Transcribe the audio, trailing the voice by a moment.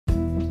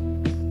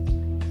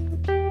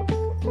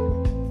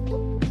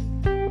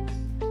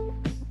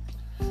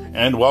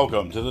And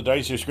welcome to the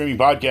Dice Are Screaming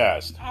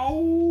podcast.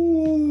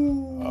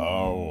 Ow!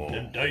 Oh.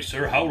 The dice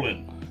are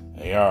howling.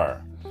 They are.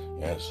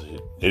 Yes,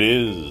 it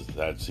is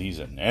that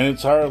season. And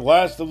it's our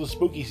last of the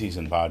spooky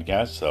season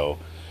podcast, so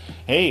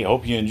hey,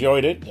 hope you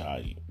enjoyed it.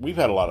 We've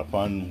had a lot of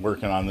fun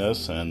working on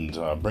this and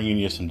bringing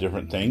you some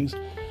different things.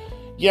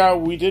 Yeah,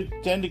 we did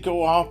tend to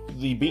go off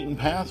the beaten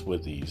path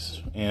with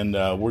these, and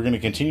we're going to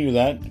continue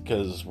that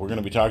because we're going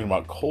to be talking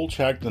about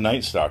Kolchak the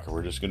Night Stalker.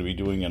 We're just going to be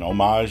doing an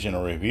homage and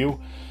a review,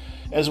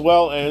 as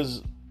well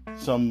as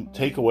some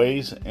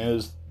takeaways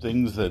as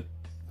things that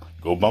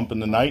go bump in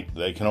the night.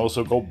 They can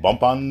also go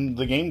bump on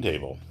the game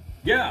table.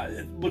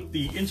 Yeah, look,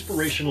 the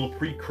inspirational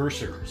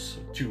precursors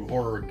to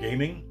horror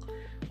gaming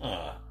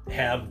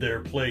have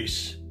their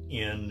place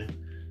in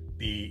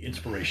the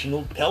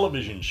inspirational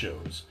television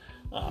shows.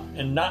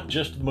 And not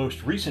just the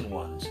most recent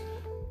ones,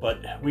 but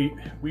we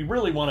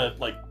really want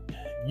to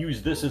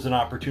use this as an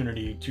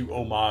opportunity to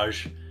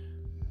homage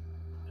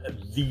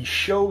the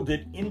show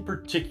that in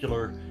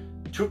particular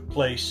took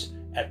place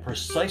at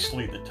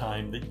precisely the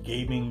time that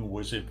gaming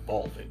was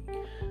evolving,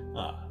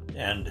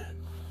 and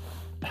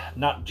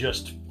not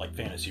just like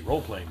fantasy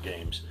role-playing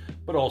games,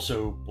 but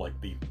also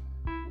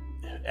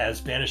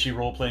as fantasy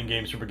role-playing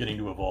games were beginning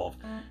to evolve.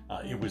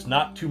 It was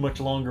not too much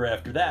longer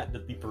after that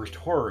the first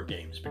horror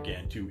games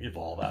began to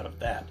evolve out of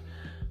that.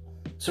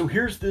 So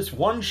here's this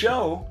one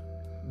show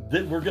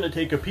that we're going to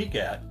take a peek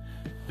at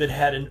that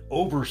had an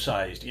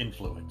oversized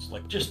influence,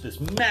 like just this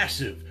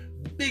massive,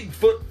 big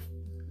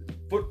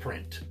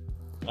footprint.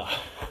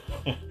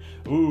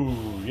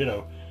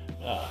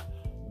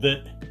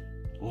 That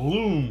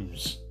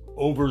looms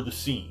over the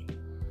scene.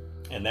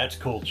 And that's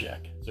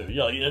Kolchak. So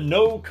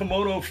no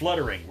kimono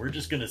fluttering. We're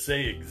just going to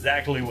say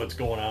exactly what's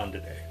going on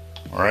today.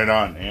 Right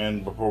on.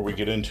 And before we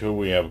get into it,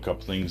 we have a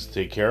couple things to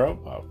take care of.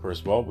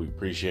 First of all, we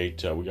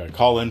appreciate, we got a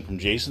call in from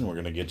Jason. We're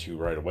going to get to you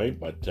right away.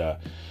 But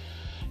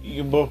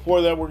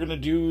before that, we're going to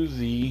do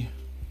the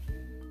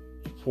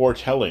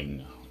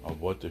foretelling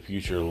of what the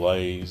future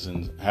lays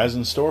and has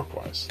in store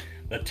for us.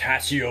 The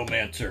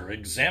Tassiomancer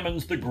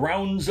examines the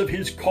grounds of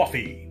his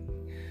coffee.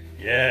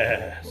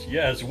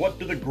 Yes, what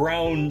do the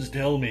grounds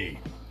tell me?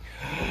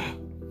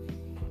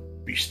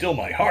 Be still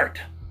my heart.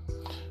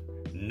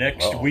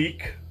 Next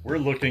week, we're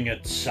looking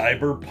at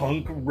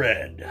Cyberpunk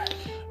Red.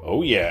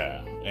 Oh,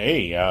 yeah.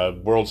 Hey,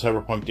 World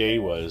Cyberpunk Day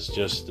was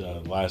just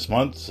last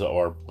month,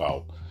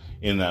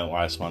 in that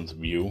last month's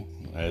view,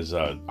 as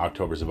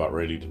October's about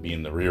ready to be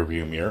in the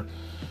rearview mirror.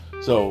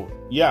 So,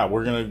 yeah,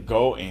 we're going to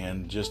go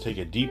and just take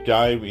a deep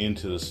dive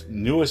into this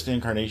newest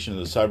incarnation of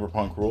the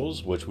Cyberpunk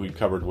rules, which we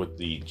covered with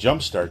the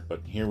Jumpstart,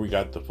 but here we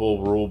got the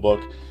full rule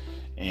book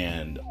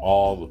and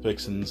all the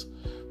fixins,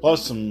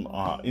 plus some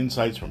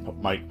insights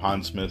from Mike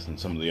Pondsmith and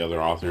some of the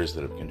other authors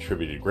that have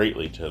contributed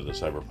greatly to the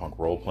Cyberpunk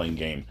role-playing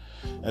game,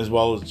 as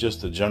well as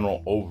just a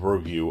general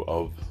overview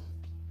of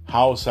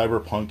how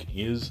Cyberpunk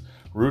is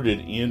rooted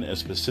in a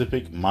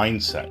specific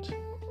mindset.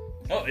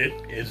 Oh, it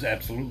is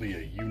absolutely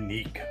a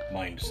unique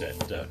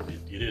mindset.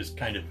 It is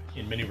kind of,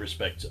 in many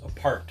respects,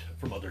 apart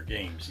from other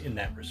games in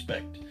that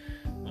respect.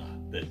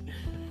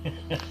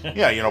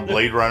 Yeah,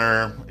 Blade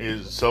Runner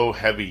is so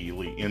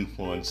heavily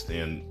influenced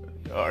the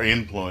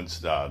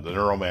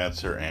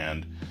Neuromancer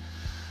and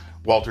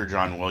Walter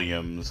John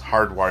Williams,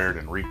 Hardwired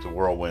and Reap the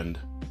Whirlwind.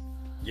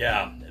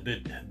 Yeah,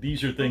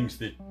 these are things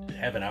that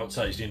have an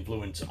outsized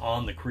influence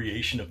on the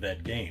creation of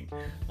that game.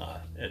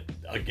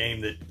 A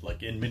game that,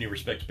 in many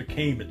respects,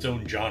 became its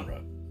own genre,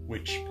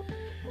 which,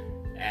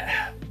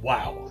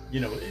 wow.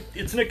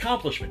 It's an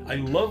accomplishment. I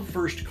love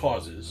first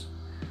causes,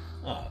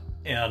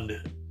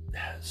 and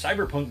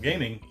Cyberpunk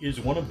gaming is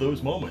one of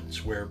those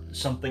moments where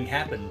something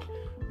happened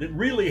that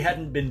really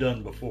hadn't been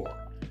done before.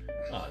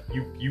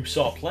 You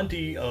saw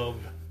plenty of,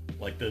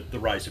 the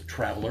rise of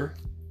Traveller,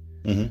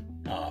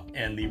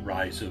 and the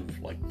rise of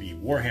the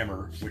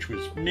Warhammer, which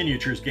was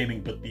miniatures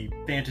gaming, but the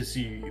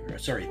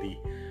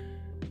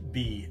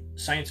the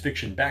science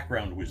fiction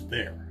background was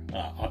there,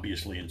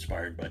 obviously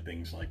inspired by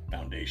things like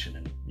Foundation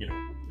and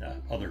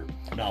other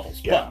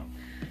novels. Yeah.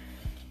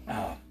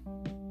 But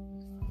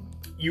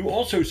you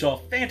also saw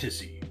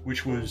fantasy,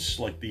 which was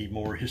the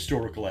more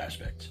historical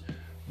aspects.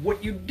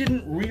 What you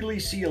didn't really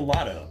see a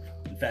lot of,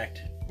 in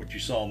fact, what you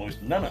saw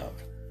almost none of,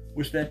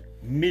 was that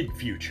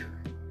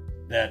mid-future,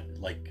 that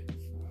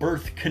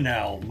birth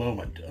canal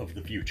moment of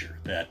the future,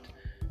 that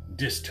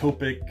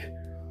dystopic,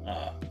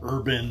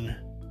 urban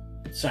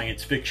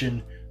science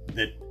fiction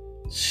that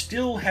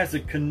still has a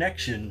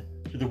connection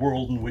to the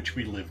world in which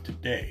we live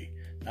today.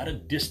 Not a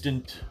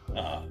distant,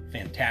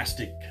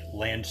 fantastic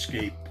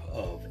landscape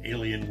of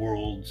alien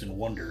worlds and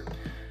wonder,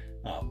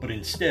 but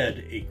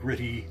instead a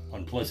gritty,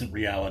 unpleasant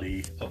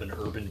reality of an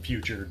urban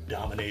future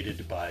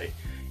dominated by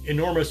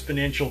enormous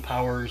financial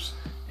powers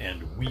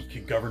and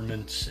weak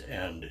governments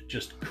and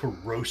just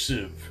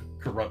corrosive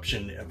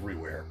corruption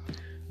everywhere.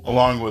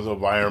 Along with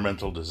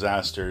environmental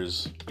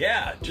disasters.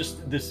 Yeah,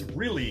 just this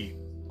really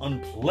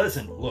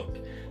unpleasant look.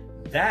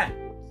 That,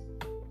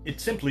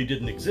 it simply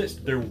didn't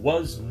exist. There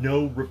was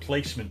no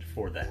replacement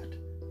for that.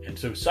 And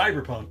so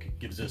Cyberpunk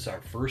gives us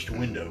our first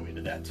window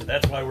into that. So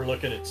that's why we're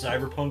looking at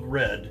Cyberpunk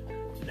Red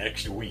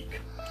next week.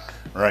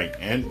 Right,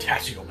 and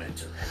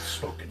Tassiomancer has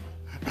spoken.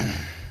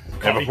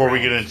 And before we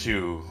get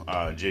into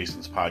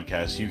Jason's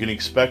podcast, you can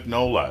expect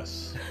no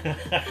less.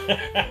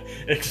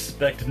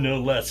 Expect no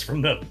less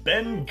from the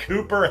Ben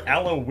Cooper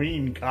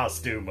Halloween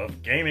costume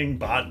of gaming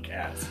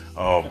podcast.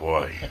 Oh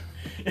boy.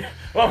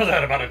 What was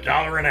that, about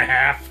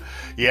 $1.50?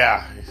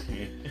 Yeah,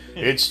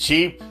 it's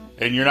cheap,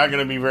 and you're not going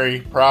to be very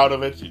proud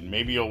of it. And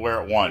maybe you'll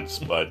wear it once,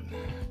 but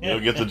you'll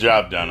get the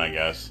job done, I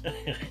guess.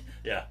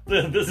 Yeah,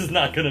 this is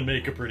not going to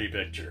make a pretty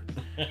picture.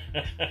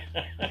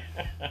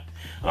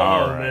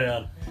 All Oh,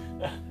 right.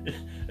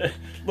 man.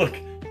 Look,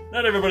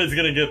 not everybody's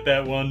going to get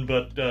that one,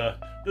 but the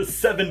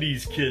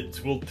 70s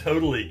kids will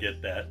totally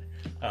get that.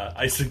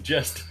 I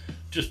suggest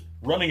just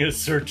running a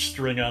search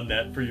string on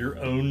that for your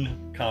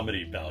own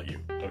comedy value.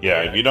 Okay?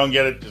 Yeah, if you don't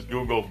get it, just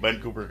Google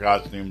Ben Cooper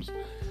costumes.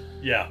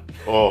 Yeah.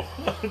 Oh.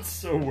 It's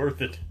so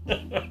worth it.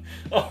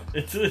 Oh,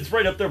 it's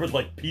right up there with,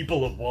 like,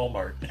 People of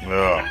Walmart.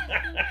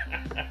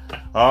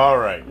 All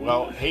right.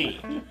 Well, hey,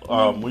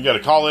 we got a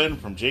call in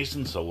from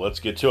Jason, so let's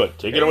get to it.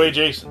 Take it away,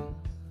 Jason.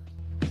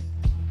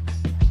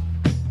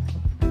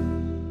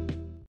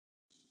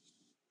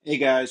 Hey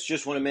guys,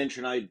 just want to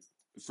mention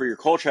for your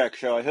Kolchak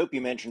show, I hope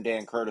you mentioned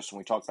Dan Curtis when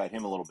we talked about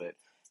him a little bit.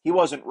 He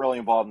wasn't really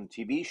involved in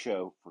the TV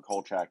show for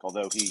Kolchak,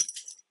 although he,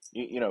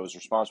 was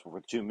responsible for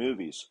the two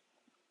movies,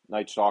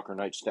 Night Stalker,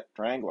 Night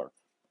Strangler.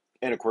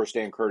 And of course,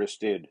 Dan Curtis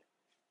did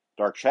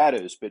Dark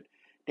Shadows, but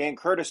Dan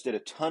Curtis did a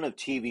ton of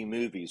TV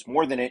movies,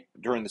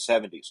 during the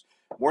 70s.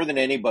 More than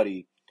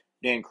anybody,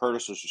 Dan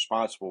Curtis was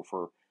responsible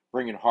for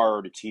bringing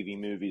horror to TV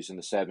movies in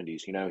the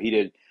 70s. He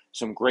did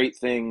some great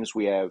things.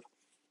 We have,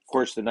 of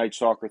course, the Night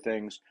Stalker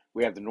things.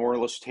 We have the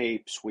Norliss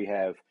tapes. We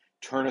have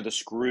Turn of the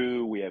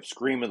Screw. We have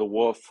Scream of the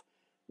Wolf.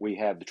 We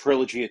have the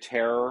Trilogy of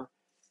Terror.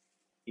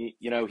 He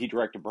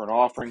directed Burnt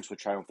Offerings,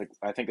 which I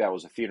think that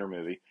was a theater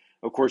movie.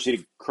 Of course, he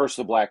did Curse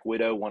the Black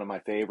Widow, one of my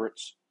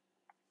favorites.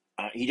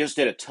 He just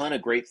did a ton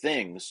of great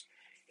things,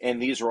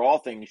 and these are all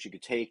things you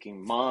could take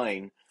in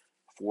mind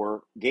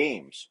for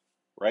games,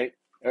 right?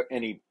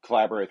 And he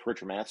collaborated with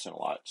Richard Matheson a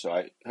lot,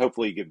 so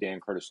hopefully you give Dan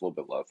Curtis a little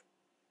bit of love.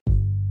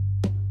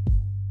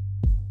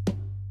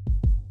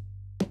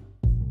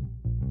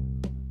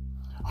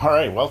 All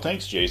right. Well,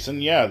 thanks,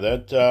 Jason. Yeah,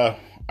 that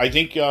I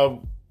think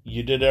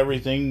you did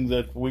everything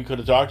that we could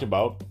have talked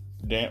about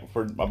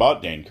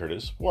about Dan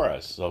Curtis for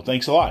us. So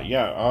thanks a lot.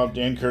 Yeah,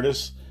 Dan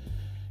Curtis.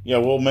 Yeah,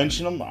 we'll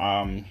mention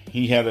him.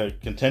 He had a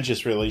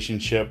contentious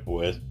relationship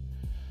with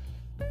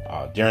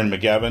Darren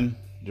McGavin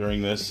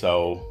during this,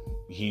 so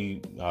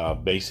he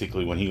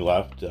basically, when he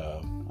left,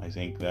 I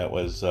think that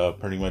was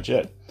pretty much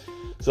it.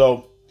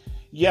 So,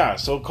 yeah,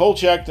 so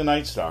Kolchak the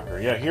Night Stalker.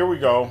 Yeah, here we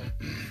go.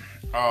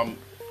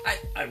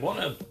 I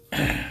want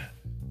to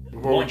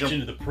launch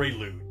into the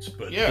preludes,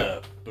 but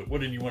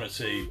what did you want to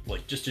say,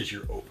 like, just as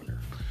your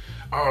opener?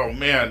 Oh,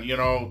 man,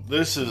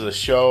 this is a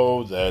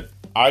show that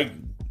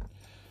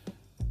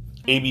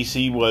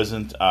ABC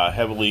wasn't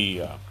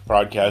heavily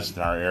broadcast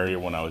in our area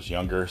when I was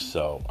younger,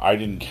 so I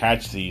didn't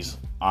catch these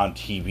on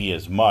TV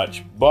as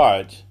much,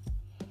 but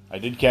I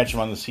did catch them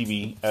on the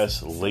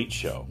CBS Late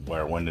Show,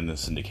 where it went into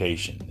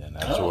syndication, and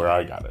that's where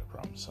I got it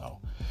from. So,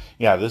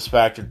 yeah, this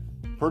factored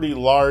pretty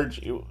large.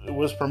 It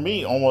was, for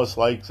me, almost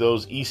like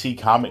those EC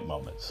comic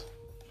moments.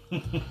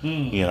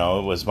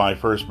 It was my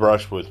first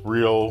brush with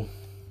real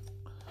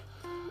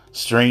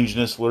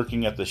strangeness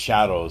lurking at the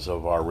shadows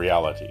of our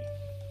reality.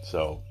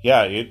 So,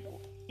 yeah, it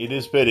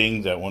is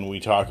fitting that when we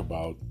talk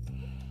about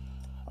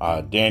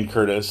Dan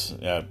Curtis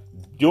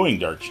doing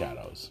Dark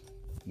Shadows,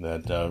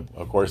 that,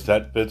 of course,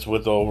 that fits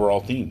with the overall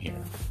theme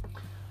here.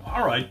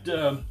 All right.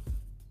 To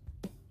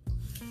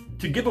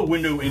give a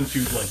window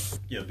into,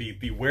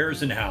 the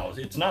wheres and hows,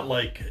 it's not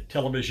like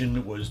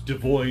television was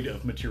devoid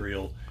of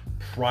material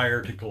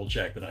prior to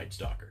Kolchak the Night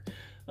Stalker.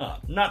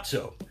 Not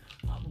so.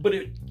 But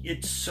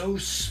it's so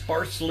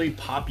sparsely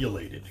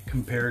populated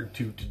compared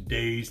to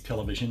today's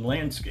television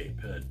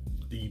landscape.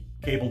 The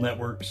cable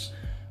networks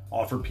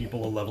offer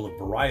people a level of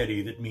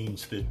variety that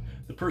means that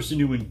the person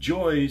who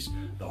enjoys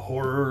the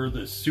horror,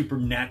 the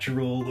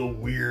supernatural, the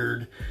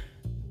weird,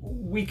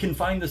 we can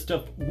find the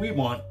stuff we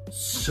want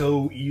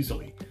so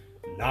easily.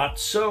 Not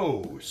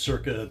so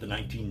circa the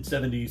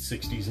 1970s,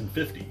 60s, and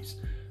 50s.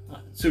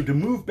 So to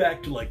move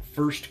back to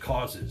first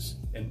causes,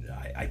 and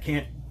I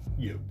can't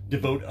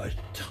devote a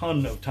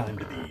ton of time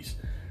to these,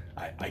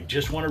 I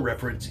just want to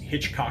reference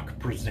Hitchcock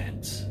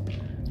Presents,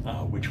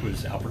 which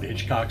was Alfred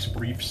Hitchcock's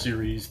brief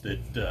series that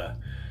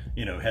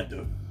had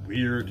the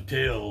weird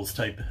tales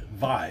type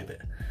vibe.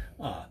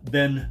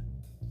 Then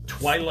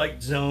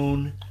Twilight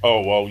Zone.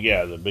 Oh, well,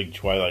 yeah, the big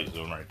Twilight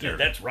Zone right there. Yeah,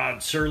 that's Rod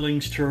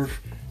Serling's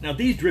turf. Now,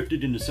 these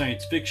drifted into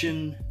science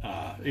fiction,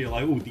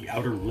 The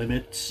Outer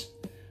Limits.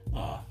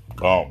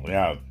 Oh,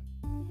 yeah.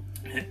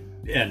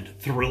 And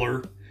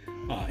Thriller,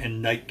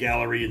 and Night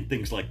Gallery, and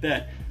things like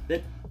that.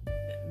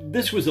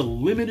 This was a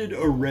limited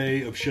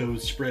array of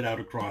shows spread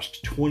out across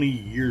 20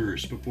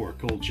 years before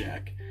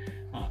Kolchak.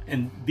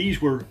 And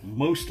these were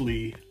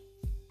mostly,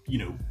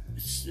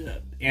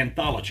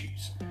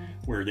 anthologies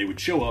where they would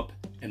show up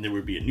and there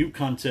would be a new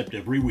concept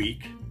every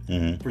week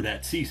for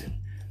that season.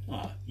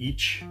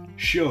 Each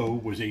show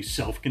was a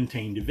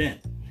self-contained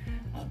event.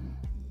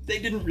 They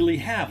didn't really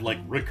have like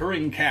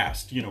recurring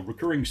cast,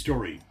 recurring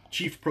story,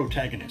 chief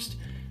protagonist.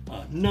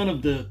 None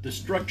of the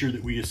structure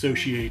that we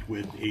associate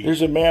with a...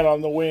 There's a man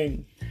on the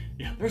wing.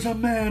 Yeah, there's a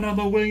man on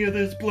the wing of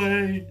this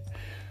plane.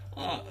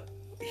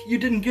 You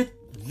didn't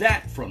get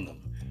that from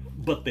them,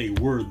 but they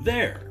were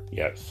there.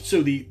 Yes.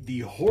 So the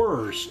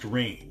horror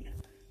strain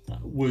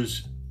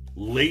was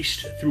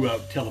laced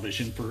throughout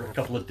television for a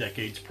couple of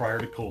decades prior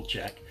to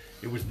Kolchak.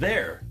 It was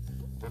there,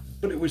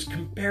 but it was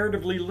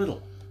comparatively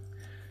little.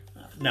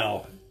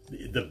 Now,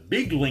 the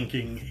big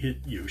linking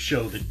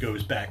show that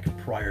goes back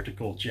prior to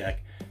Kolchak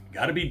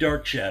got to be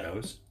Dark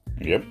Shadows.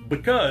 Yep.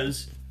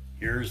 Because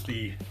here's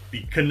the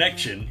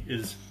connection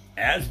is,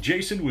 as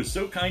Jason was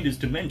so kind as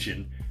to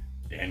mention,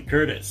 Dan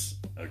Curtis.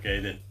 Okay,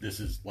 that this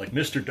is like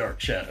Mr. Dark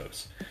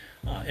Shadows.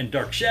 And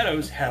Dark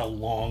Shadows had a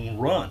long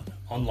run,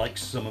 unlike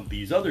some of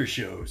these other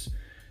shows.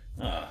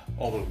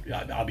 Although,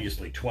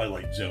 obviously,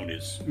 Twilight Zone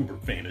is uber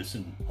famous,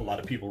 and a lot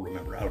of people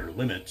remember Outer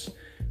Limits.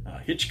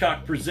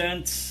 Hitchcock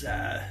Presents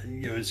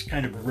is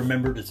kind of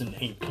remembered as a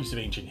piece of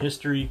ancient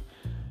history.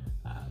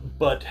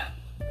 But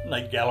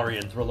Night Gallery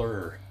and Thriller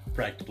are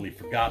practically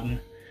forgotten.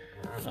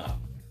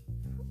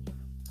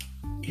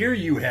 Here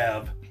you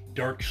have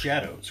Dark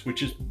Shadows,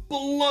 which is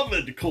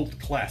beloved cult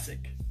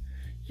classic.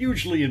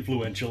 Hugely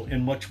influential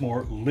and much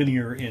more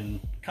linear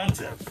in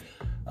concept.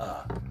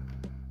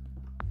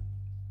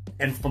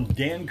 And from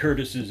Dan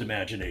Curtis's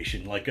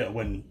imagination, like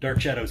when Dark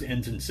Shadows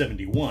ends in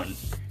 71,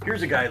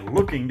 here's a guy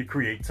looking to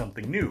create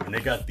something new. And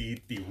they got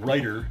the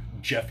writer,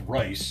 Jeff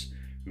Rice,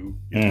 who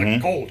is the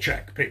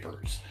Kolchak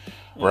papers.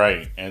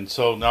 Right, and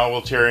so now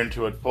we'll tear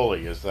into it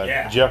fully. Is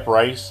that Jeff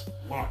Rice?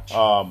 Watch.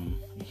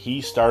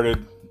 He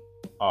started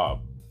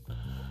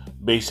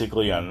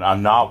basically a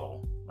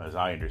novel, as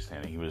I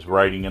understand it. He was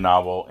writing a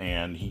novel,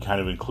 and he kind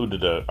of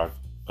included a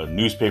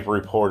newspaper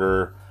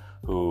reporter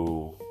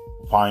who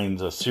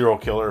finds a serial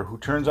killer who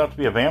turns out to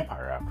be a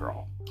vampire after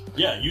all.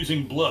 Yeah,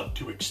 using blood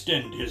to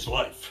extend his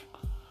life.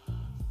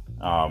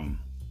 And,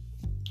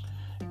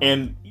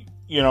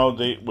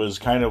 they was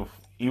kind of...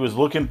 He was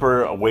looking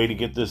for a way to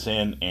get this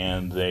in,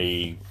 and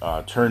they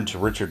turned to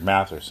Richard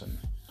Matheson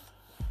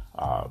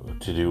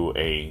to do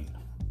a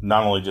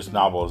not only just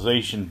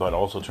novelization, but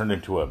also turned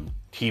into a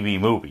TV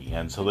movie.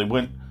 And so they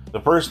went...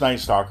 The first Night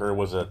Stalker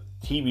was a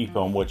TV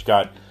film which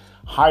got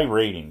high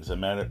ratings. As a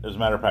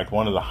matter of fact,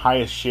 one of the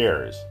highest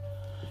shares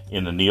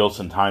in the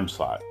Nielsen time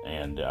slot.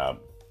 And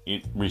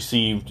it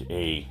received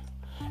a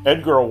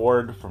Edgar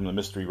Award from the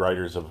Mystery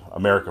Writers of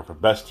America for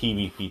Best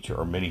TV Feature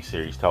or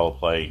Miniseries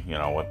Teleplay,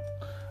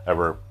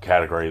 whatever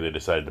category they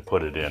decided to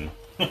put it in.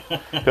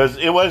 Because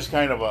it was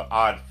kind of an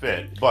odd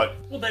fit, but...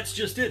 Well, that's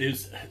just it,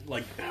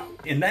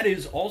 and that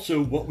is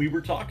also what we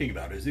were talking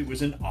about, is it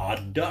was an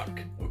odd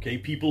duck,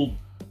 okay?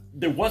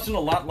 There wasn't a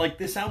lot like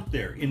this out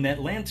there in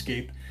that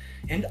landscape,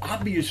 and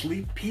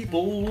obviously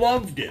people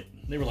loved it.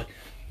 They were like,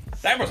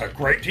 that was a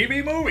great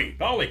TV movie!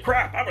 Holy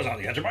crap, I was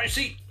on the edge of my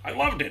seat! I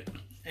loved it!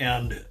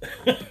 And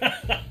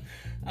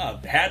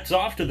hats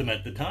off to them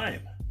at the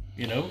time.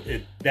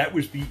 That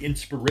was the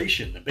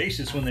inspiration, the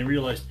basis when they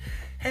realized,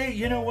 hey,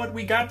 you know what?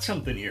 We got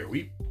something here.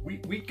 We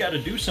got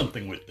to do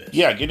something with this.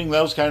 Yeah, getting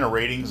those kind of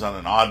ratings on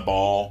an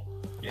oddball.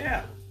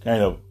 Yeah.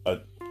 Kind of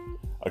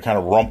a kind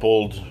of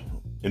rumpled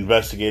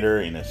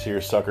investigator in a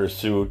seersucker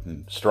suit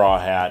and straw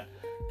hat.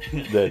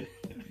 That,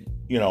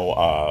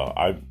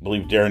 I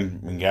believe Darren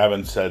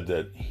McGavin said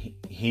that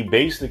he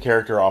based the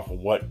character off of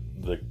what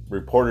the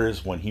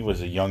reporters when he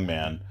was a young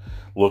man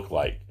looked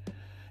like.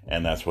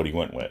 And that's what he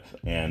went with.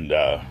 And,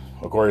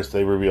 of course,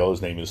 they reveal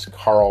his name is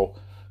Carl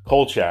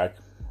Kolchak.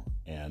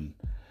 And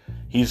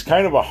he's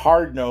kind of a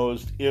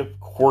hard-nosed, if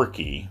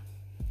quirky,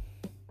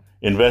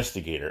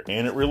 investigator.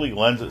 And it really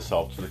lends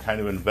itself to the kind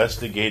of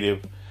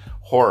investigative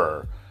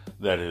horror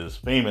that is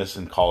famous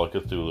in Call of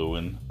Cthulhu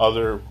and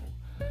other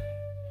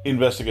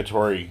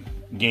investigatory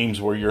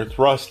games where you're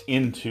thrust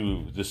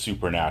into the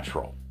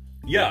supernatural.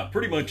 Yeah,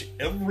 pretty much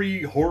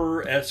every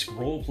horror-esque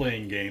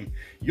role-playing game,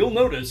 you'll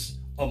notice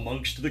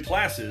amongst the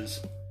classes,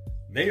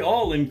 they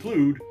all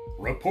include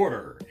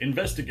reporter,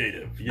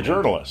 investigative,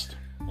 journalist.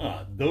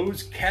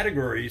 Those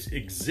categories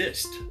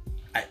exist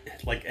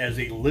as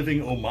a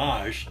living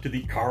homage to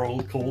the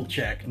Carl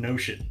Kolchak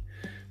notion,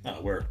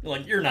 where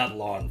you're not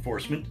law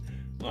enforcement.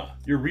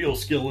 Your real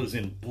skill is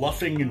in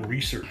bluffing and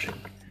researching.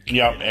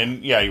 Yeah,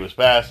 and he was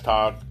fast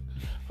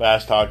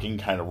talking,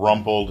 kind of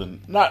rumpled,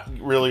 and not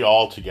really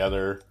all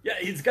together. Yeah,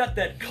 he's got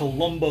that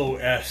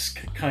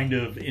Columbo-esque kind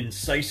of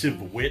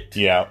incisive wit.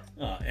 Yeah.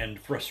 And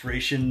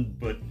frustration,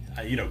 but,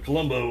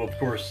 Columbo, of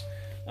course,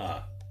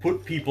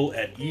 put people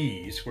at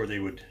ease where they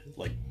would,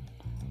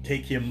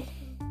 take him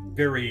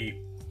very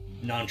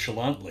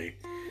nonchalantly.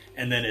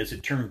 And then as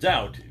it turns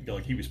out,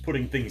 he was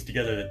putting things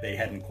together that they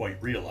hadn't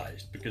quite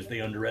realized because they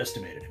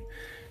underestimated him.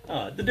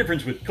 The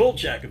difference with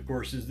Kolchak, of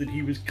course, is that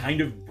he was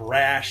kind of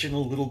brash and a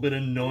little bit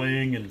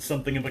annoying and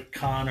something of a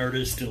con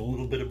artist and a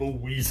little bit of a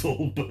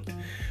weasel,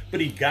 but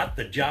he got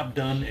the job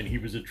done and he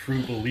was a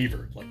true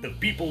believer. Like, the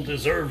people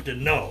deserve to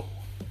know.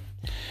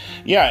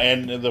 Yeah,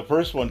 and the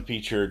first one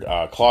featured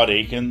Claude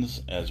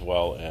Akins as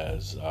well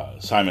as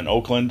Simon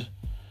Oakland,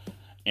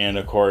 and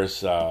of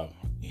course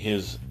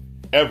his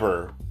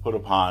ever put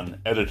upon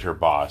editor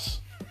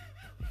boss,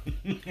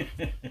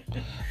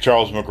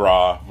 Charles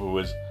McGraw, who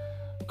was,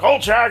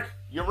 "Kolchak,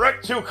 you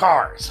wrecked 2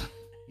 cars."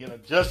 You know,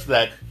 just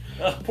that.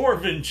 Poor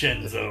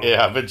Vincenzo.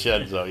 Yeah,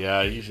 Vincenzo.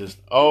 Yeah, he's just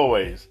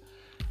always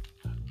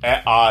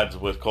at odds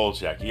with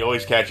Kolchak. He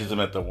always catches him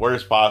at the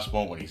worst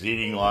possible when he's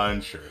eating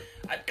lunch or.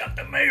 "I've got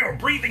the mayor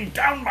breathing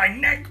down my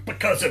neck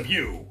because of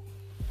you.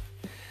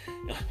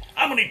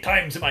 How many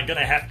times am I going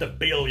to have to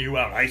bail you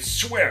out? I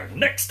swear,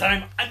 next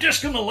time, I'm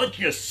just going to let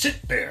you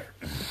sit there.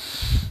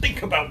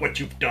 Think about what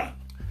you've done."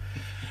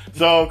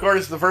 So, of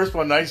course, the first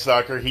one, Night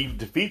Stalker, he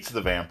defeats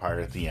the vampire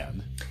at the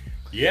end.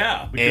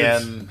 Yeah,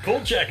 because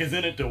Kolchak is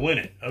in it to win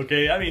it,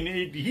 okay? I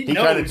mean, he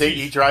knows.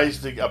 He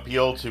tries to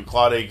appeal to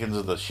Claude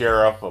Akins, the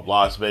sheriff of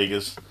Las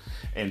Vegas,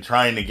 and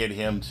trying to get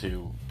him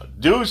to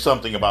do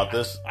something about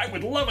this. "I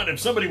would love it if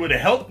somebody would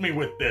have helped me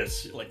with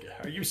this." Like,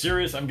 are you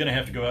serious? I'm going to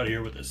have to go out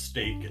here with a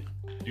stake and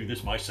do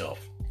this myself.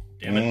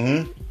 Damn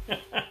it.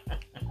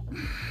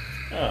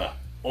 Mm-hmm.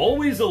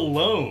 Always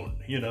alone,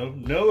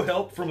 no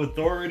help from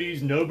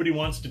authorities. Nobody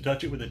wants to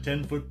touch it with a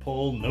 10-foot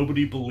pole.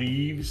 Nobody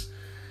believes.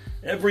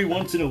 Every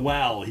once in a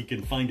while, he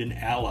can find an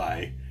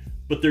ally,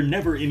 but they're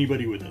never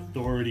anybody with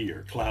authority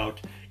or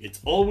clout. It's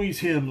always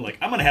him, like,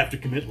 "I'm going to have to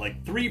commit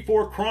like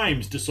 3-4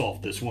 crimes to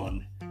solve this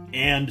one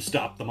and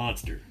stop the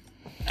monster."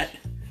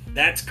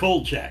 That's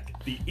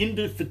Kolchak, the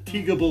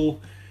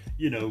indefatigable,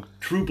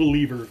 true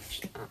believer.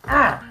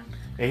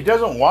 He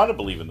doesn't want to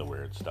believe in the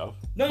weird stuff.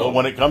 No. But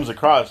when it comes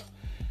across,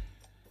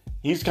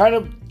 he's kind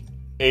of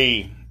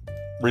a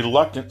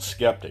reluctant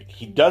skeptic.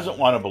 He doesn't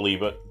want to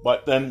believe it,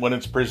 but then when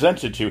it's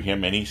presented to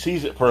him and he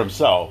sees it for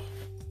himself.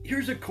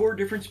 Here's a core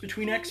difference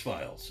between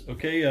X-Files,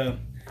 okay,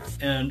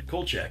 and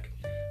Kolchak.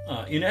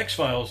 In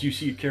X-Files, you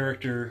see a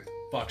character,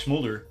 Fox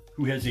Mulder,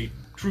 who has a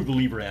true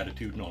believer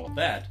attitude and all of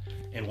that,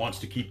 and wants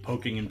to keep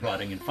poking and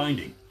prodding and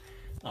finding.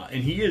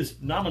 And he is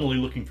nominally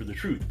looking for the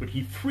truth, but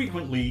he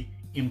frequently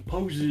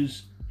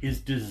imposes his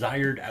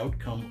desired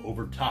outcome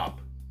over top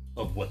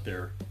of what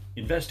they're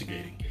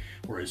investigating.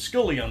 Whereas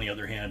Scully, on the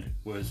other hand,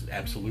 was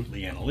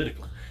absolutely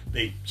analytical.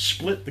 They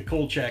split the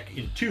Kolchak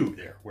in 2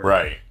 there,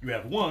 where you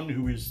have one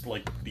who is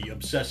like the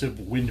obsessive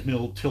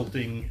windmill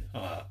tilting,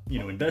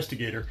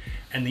 investigator,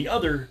 and the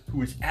other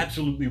who is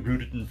absolutely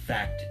rooted in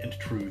fact and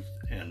truth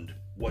and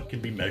what can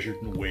be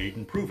measured and weighed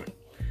and proven.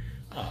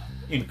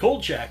 In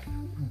Kolchak,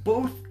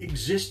 both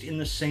exist in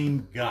the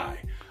same guy.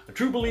 A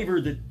true believer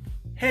that,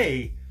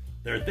 hey,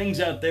 there are things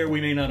out there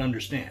we may not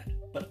understand,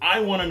 but I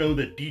want to know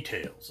the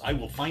details. I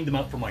will find them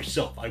out for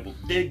myself. I will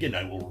dig and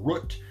I will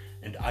root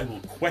and I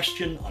will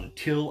question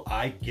until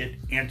I get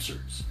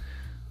answers.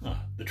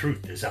 The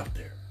truth is out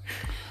there.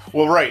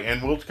 Well, right,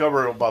 and we'll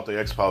cover about the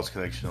X-Files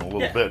connection in a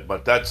little bit,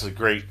 but that's a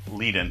great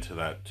lead into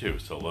that, too.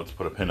 So let's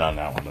put a pin on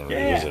that one and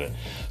revisit it.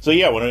 So,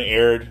 yeah, when it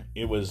aired,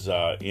 it was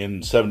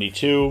in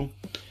 72.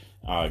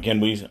 Again,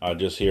 we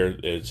just here,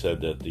 it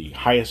said that the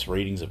highest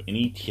ratings of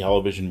any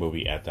television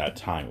movie at that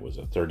time. It was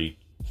a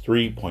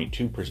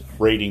 33.2%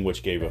 rating,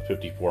 which gave a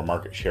 54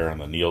 market share on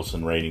the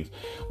Nielsen ratings,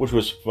 which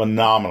was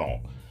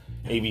phenomenal.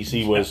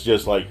 ABC was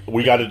just like,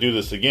 we got to do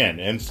this again.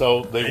 And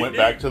so they went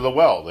back to the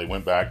well. They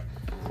went back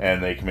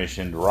and they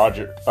commissioned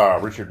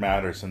Richard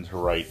Matheson to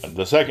write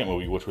the second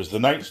movie, which was The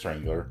Night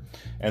Strangler.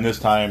 And this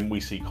time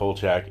we see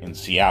Kolchak in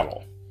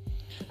Seattle.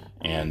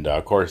 And,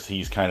 of course,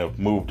 he's kind of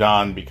moved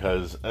on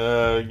because,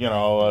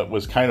 it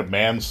was kind of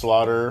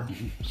manslaughter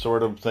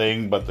sort of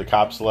thing, but the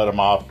cops let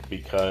him off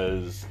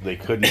because they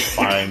couldn't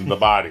find the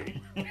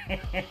body.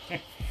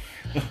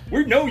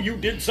 We know you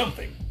did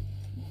something,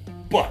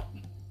 but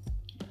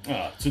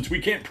since we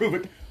can't prove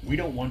it, we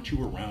don't want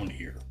you around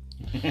here.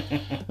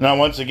 Now,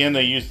 once again,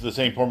 they used the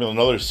same formula.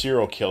 Another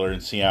serial killer in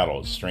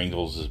Seattle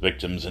strangles his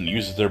victims and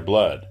uses their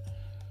blood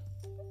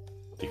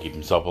to keep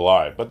himself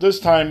alive. But this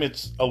time,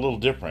 it's a little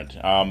different.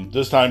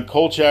 This time,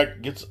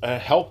 Kolchak gets a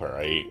helper,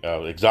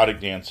 a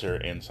exotic dancer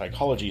and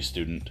psychology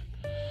student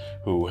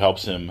who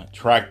helps him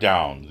track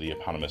down the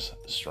eponymous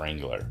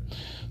strangler.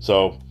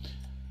 So,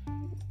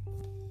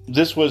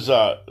 this was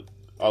a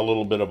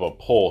little bit of a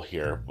pull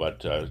here,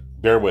 but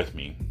bear with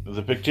me.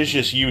 The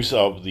fictitious use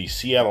of the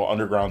Seattle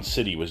underground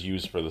city was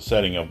used for the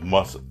setting of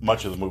much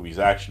of the movie's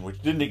action,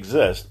 which didn't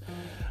exist,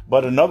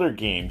 but another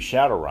game,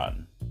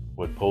 Shadowrun,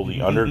 would pull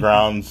the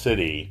underground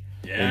city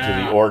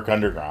into the Orc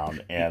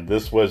Underground, and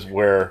this was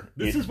where...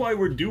 This is why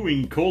we're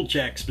doing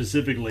Kolchak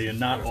specifically and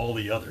not all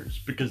the others,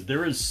 because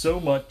there is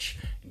so much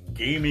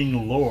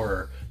gaming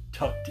lore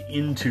tucked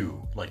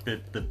into, like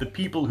the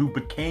people who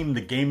became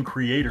the game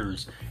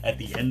creators at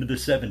the end of the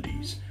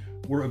 70s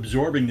were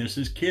absorbing this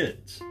as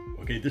kids.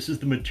 Okay, this is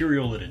the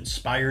material that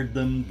inspired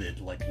them, that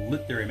like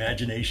lit their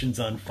imaginations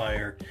on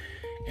fire,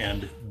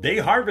 and they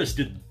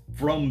harvested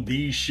from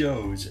these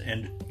shows,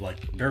 and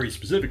like very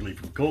specifically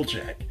from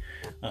Kolchak,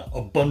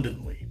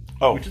 abundantly.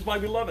 Oh. Which is why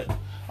we love it.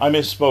 I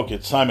misspoke.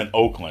 It's Simon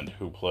Oakland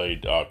who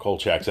played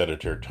Kolchak's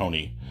editor,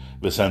 Tony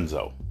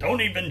Vincenzo.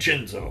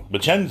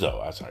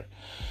 Vincenzo, I'm sorry.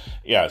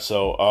 Yeah,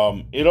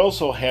 so it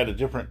also had a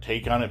different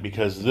take on it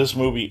because this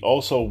movie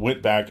also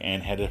went back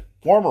and had a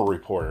former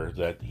reporter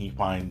that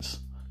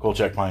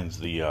Kolchak finds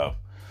the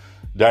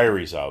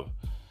diaries of,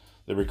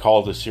 that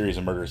recalled the series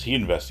of murders he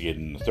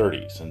investigated in the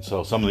 30s. And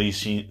so some of these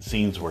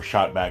scenes were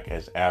shot back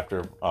as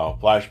after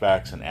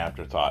flashbacks and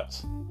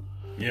afterthoughts.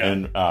 Yeah.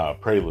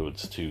 And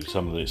preludes to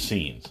some of the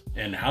scenes.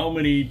 And how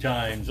many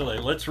times,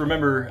 let's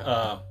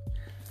remember,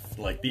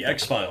 like the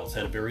X-Files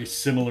had a very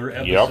similar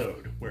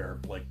episode where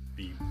like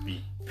the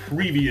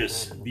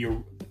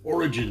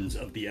origins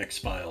of the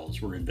X-Files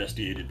were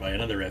investigated by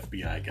another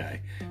FBI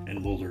guy,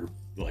 and Mulder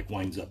like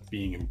winds up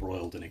being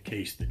embroiled in a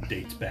case that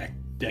dates back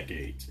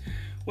decades.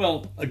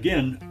 Well,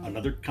 again,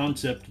 another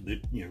concept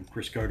that,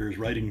 Chris Carter's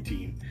writing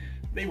team,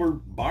 they were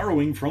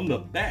borrowing from the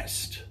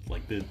best,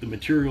 like the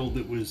material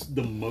that was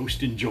the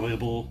most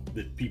enjoyable,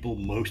 that people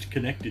most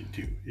connected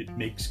to. It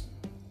makes,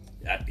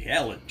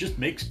 it just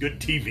makes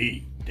good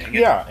TV. Dang it.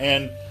 Yeah,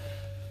 and,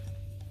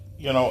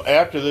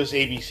 after this,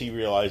 ABC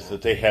realized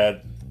that they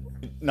had...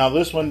 Now,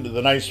 this one,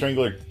 The Night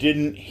Strangler,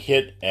 didn't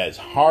hit as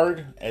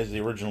hard as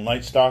the original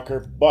Night Stalker,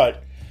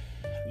 but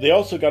they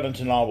also got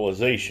into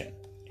novelization,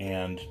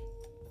 and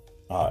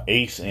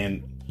Ace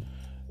and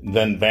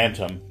then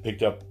Bantam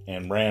picked up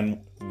and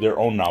ran their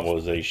own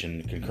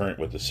novelization concurrent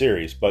with the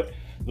series. But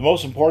the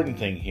most important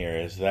thing here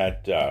is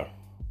that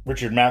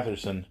Richard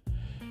Matheson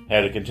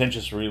had a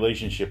contentious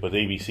relationship with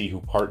ABC, who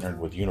partnered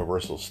with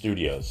Universal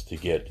Studios to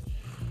get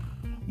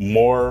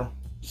more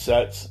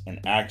sets and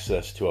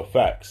access to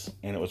effects.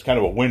 And it was kind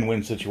of a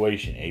win-win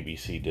situation.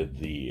 ABC did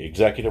the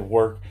executive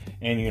work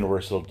and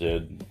Universal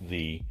did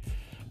the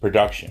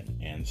production.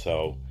 And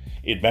so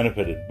it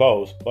benefited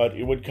both, but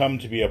it would come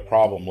to be a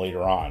problem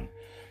later on.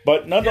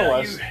 But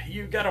nonetheless... Yeah,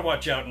 you got to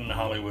watch out in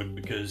Hollywood,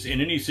 because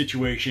in any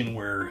situation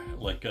where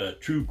like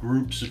two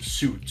groups of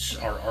suits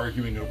are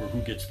arguing over who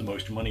gets the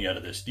most money out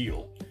of this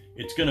deal,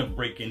 it's going to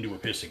break into a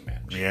pissing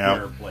match.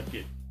 Yeah. Where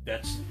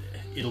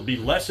it'll be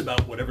less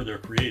about whatever they're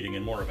creating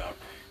and more about,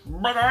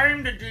 but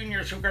I'm the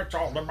genius who gets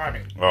all the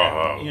money.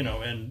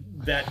 And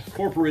that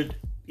corporate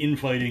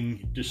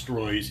infighting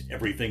destroys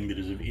everything that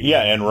is of any.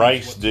 Yeah, and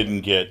Rice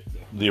didn't get,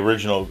 the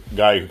original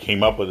guy who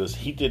came up with this,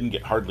 he didn't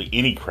get hardly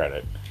any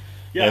credit.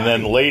 Yeah, and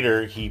then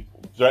later he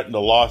threatened a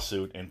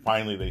lawsuit, and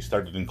finally they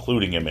started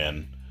including him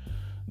in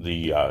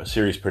the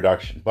series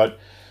production. But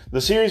the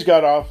series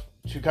got off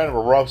to kind of a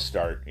rough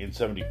start in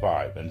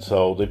 75, and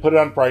so they put it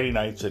on Friday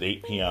nights at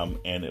 8 p.m.,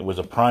 and it was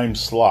a prime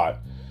slot.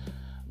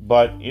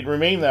 But it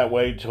remained that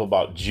way till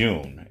about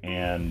June,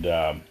 and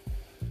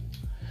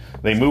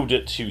they moved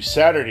it to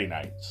Saturday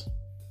nights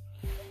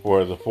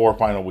for the 4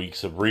 final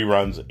weeks of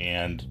reruns,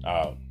 and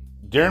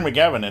Darren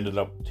McGavin ended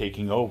up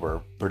taking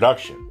over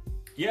production.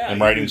 Yeah,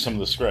 and writing some of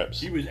the scripts.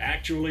 He was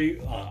actually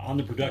on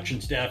the production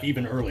staff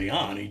even early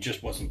on. He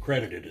just wasn't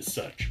credited as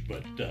such,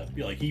 but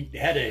he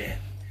had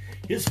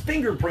his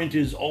fingerprint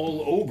is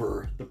all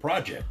over the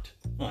project,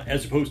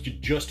 as opposed to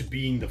just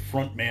being the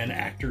frontman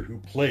actor who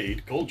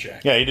played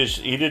Kolchak. Yeah,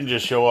 he didn't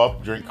just show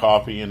up, drink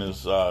coffee in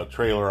his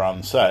trailer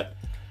on set.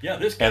 Yeah,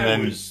 this guy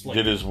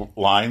did his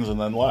lines and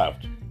then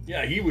left.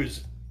 Yeah, he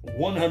was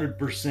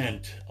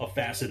 100% a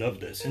facet of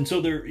this, and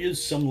so there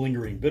is some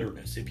lingering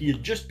bitterness. If he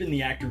had just been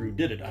the actor who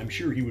did it, I'm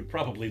sure he would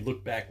probably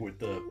look back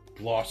with a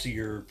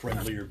glossier,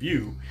 friendlier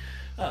view,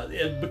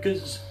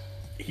 because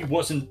he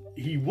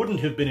wouldn't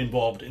have been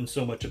involved in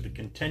so much of the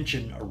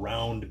contention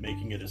around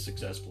making it a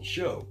successful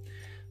show.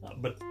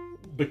 But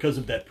because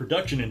of that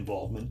production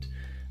involvement,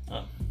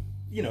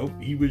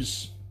 he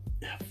was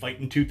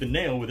fighting tooth and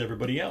nail with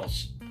everybody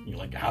else.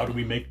 Like, how do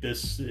we make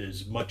this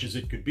as much as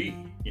it could be?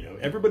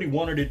 Everybody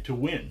wanted it to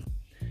win.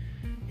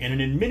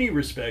 And in many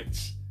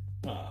respects,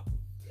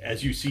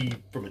 as you see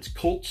from its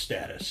cult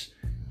status,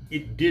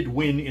 it did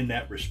win in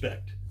that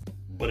respect.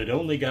 But it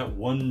only got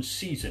one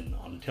season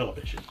on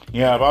television.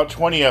 Yeah, about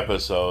 20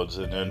 episodes,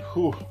 and then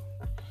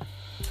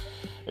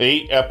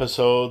 8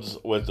 episodes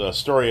with a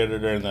story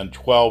editor, and then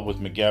 12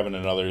 with McGavin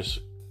and others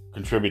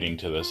contributing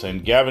to this.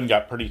 And Gavin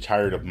got pretty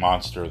tired of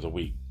Monster of the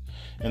Week.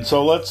 And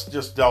so let's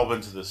just delve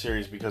into the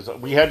series, because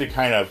we had to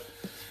kind of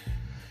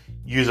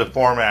use a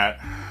format,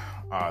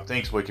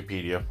 thanks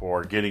Wikipedia,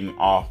 for getting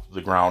off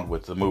the ground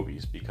with the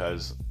movies,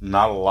 because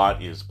not a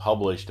lot is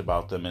published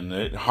about them, and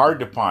it's hard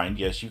to find.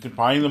 Yes, you can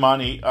find them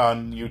on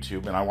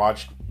YouTube, and I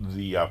watched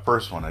the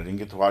first one. I didn't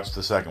get to watch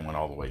the second one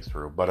all the way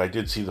through, but I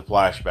did see the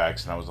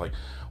flashbacks, and I was like,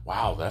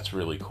 wow, that's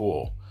really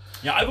cool.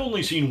 Yeah, I've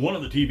only seen one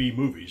of the TV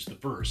movies, the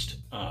first,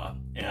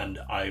 and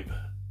I've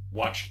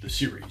watched the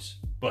series,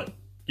 but...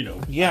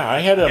 Yeah, I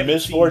had a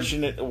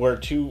misfortune where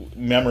two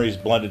memories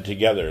blended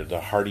together. The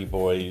Hardy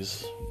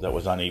Boys that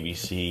was on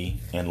ABC,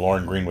 and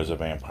Lauren Green was a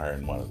vampire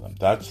in one of them.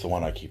 That's the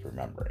one I keep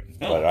remembering.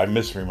 But I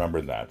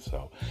misremembered that.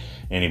 So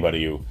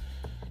anybody who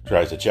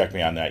tries to check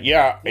me on that.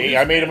 Yeah, hey,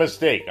 I made a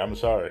mistake. I'm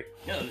sorry.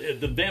 Yeah,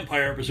 the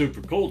vampire episode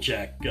for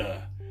Kolchak.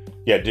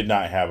 Did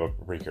not have a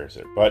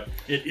precursor, but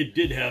it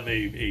did have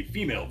a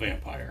female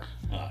vampire.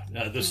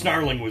 The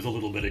snarling was a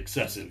little bit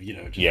excessive,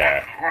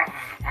 just,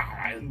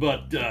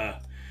 but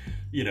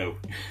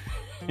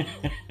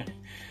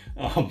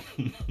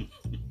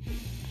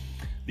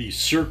the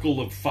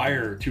circle of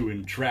fire to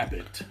entrap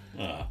it.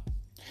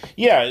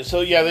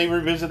 They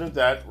revisited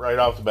that right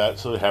off the bat.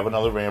 So have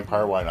another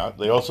vampire, why not?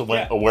 They also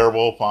went a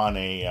werewolf on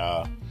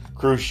a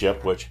cruise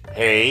ship, which,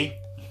 hey,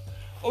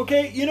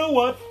 okay, you know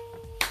what?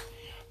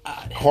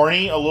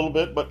 Corny a little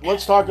bit, but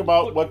let's talk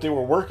about what they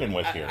were working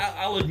with here.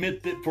 I'll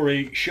admit that for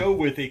a show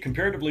with a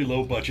comparatively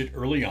low budget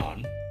early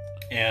on,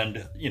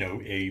 and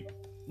a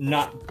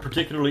not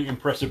particularly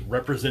impressive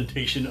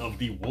representation of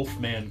the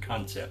Wolfman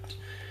concept,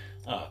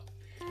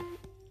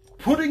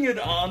 putting it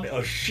on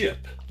a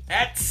ship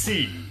at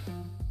sea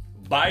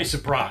by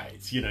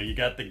surprise. You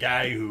got the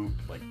guy who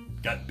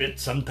got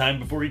bit sometime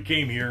before he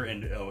came here,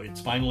 and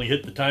it's finally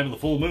hit the time of the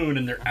full moon,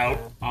 and they're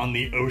out on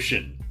the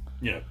ocean.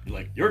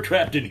 You're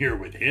trapped in here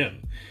with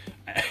him.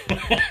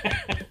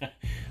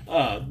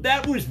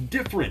 That was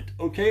different,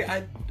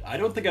 okay? I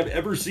don't think I've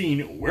ever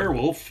seen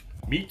Werewolf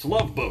meets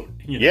Love Boat.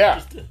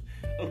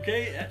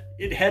 Okay?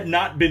 It had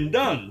not been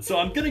done, so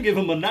I'm going to give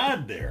him a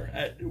nod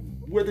there.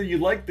 Whether you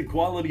like the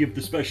quality of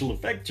the special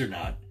effects or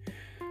not,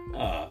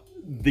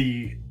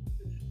 the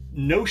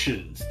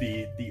notions,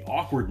 the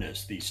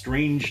awkwardness, the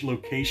strange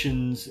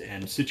locations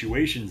and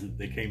situations that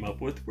they came up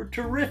with were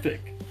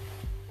terrific.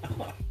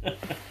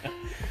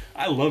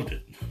 I loved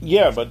it.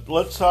 Yeah, but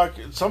let's talk.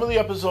 Some of the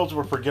episodes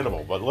were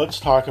forgettable, but let's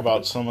talk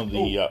about some of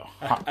the.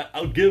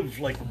 I'll give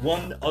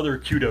one other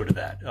kudo to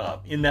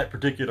that. In that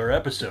particular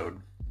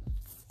episode,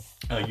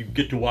 you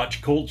get to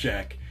watch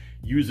Kolchak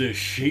use a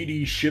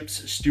shady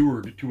ship's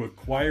steward to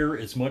acquire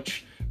as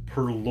much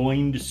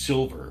purloined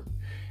silver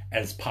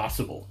as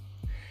possible,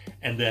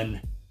 and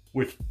then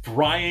with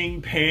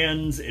frying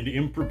pans and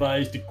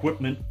improvised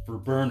equipment for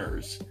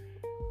burners,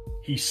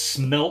 he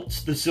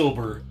smelts the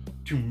silver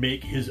to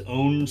make his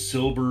own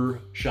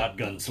silver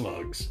shotgun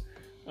slugs.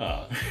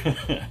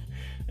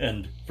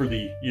 And for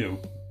the,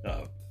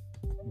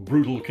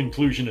 brutal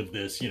conclusion of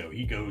this,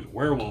 he goes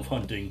werewolf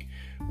hunting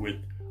with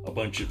a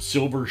bunch of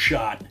silver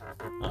shot,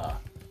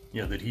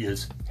 that he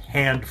has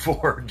hand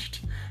forged.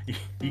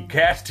 He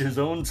cast his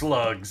own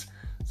slugs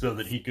so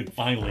that he could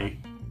finally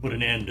put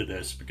an end to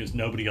this because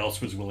nobody else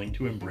was willing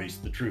to embrace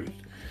the truth.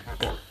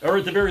 Or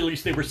at the very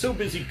least, they were so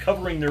busy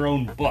covering their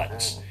own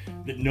butts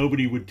that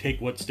nobody would take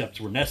what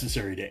steps were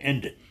necessary to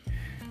end it.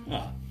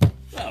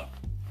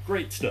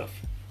 Great stuff.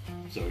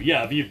 So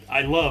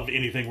I love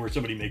anything where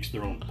somebody makes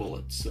their own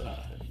bullets.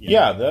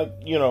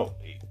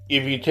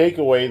 If you take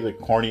away the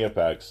corny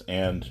effects,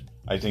 and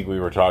I think we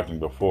were talking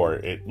before,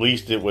 at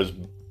least it was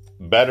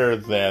better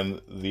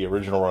than the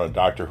original run of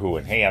Doctor Who.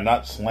 And hey, I'm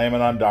not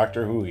slamming on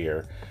Doctor Who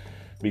here,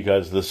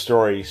 because the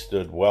story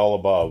stood well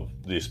above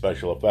the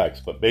special effects.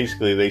 But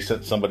basically, they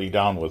sent somebody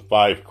down with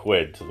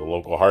 $5 to the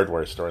local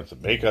hardware store and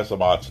said, make us a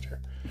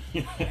monster.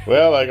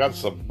 Well, I got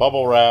some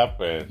bubble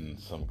wrap and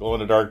some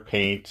glow-in-the-dark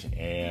paint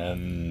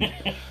and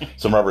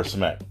some rubber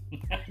cement.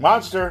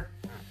 Monster!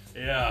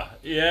 Yeah,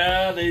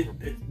 the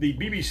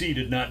BBC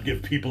did not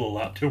give people a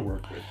lot to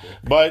work with there.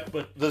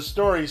 But the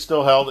story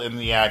still held, and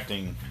the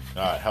acting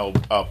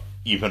held up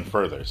even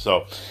further.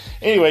 So,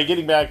 anyway,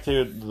 getting back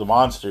to the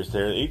monsters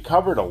there, it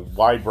covered a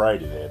wide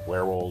variety. They had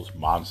werewolves,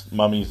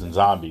 mummies, and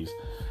zombies.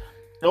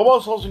 It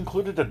also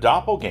included a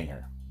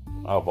doppelganger,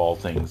 of all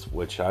things,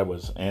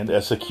 and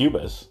a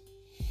succubus.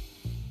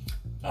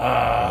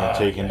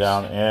 Taken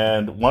down.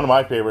 And one of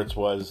my favorites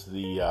was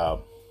the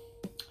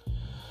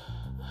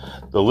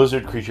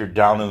lizard creature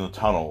down in the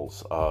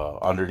tunnels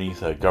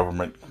underneath a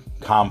government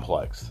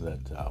complex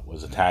that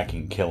was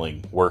attacking,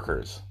 killing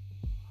workers.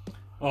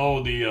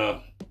 Oh,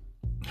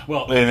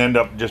 and end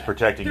up just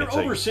protecting they're it.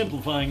 They're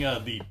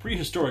oversimplifying the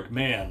prehistoric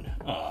man,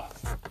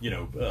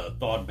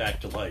 thawed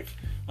back to life.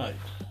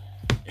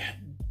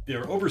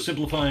 They're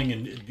oversimplifying,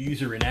 and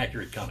these are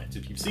inaccurate comments.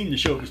 If you've seen the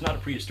show, it was not a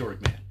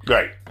prehistoric man.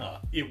 Right.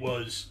 It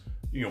was,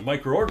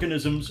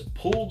 microorganisms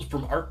pulled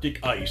from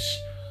Arctic ice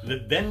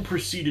that then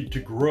proceeded to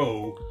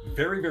grow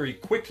very, very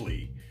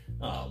quickly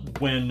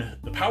when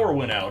the power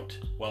went out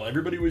while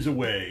everybody was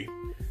away,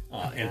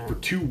 and for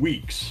 2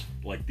 weeks,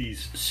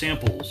 these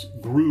samples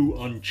grew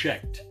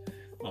unchecked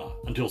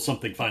until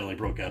something finally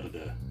broke out of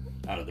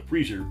the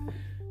freezer.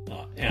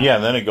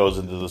 And then it goes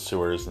into the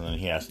sewers, and then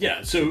he has to.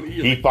 Yeah, so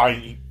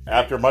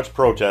after much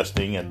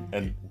protesting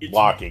and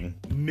blocking,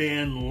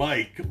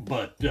 man-like,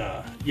 but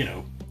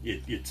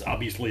it's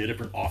obviously a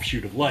different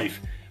offshoot of life.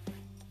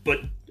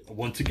 But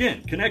once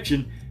again,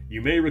 connection.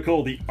 You may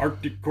recall the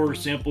Arctic core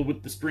sample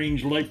with the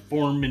strange life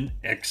form in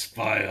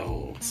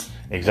X-Files.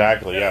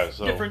 Exactly, yeah.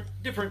 So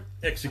different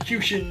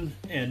execution,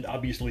 and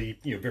obviously,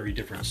 very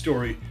different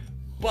story,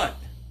 but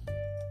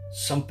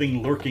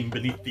something lurking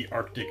beneath the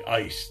Arctic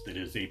ice that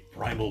is a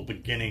primal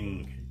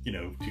beginning,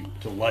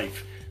 to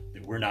life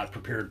that we're not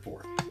prepared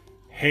for.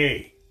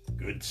 Hey,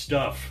 good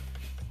stuff.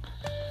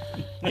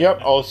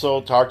 Yep,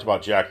 also talked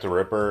about Jack the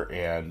Ripper,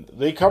 and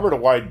they covered a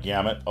wide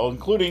gamut,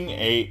 including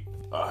a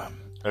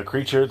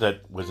creature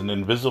that was an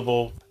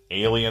invisible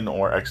alien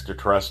or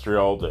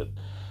extraterrestrial that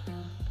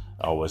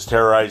was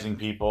terrorizing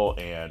people,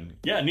 and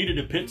needed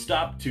a pit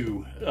stop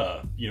to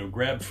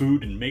grab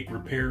food and make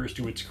repairs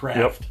to its craft.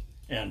 Yep.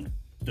 And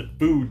the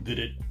food that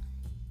it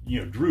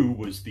drew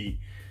was the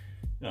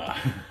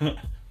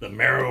the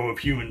marrow of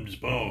humans'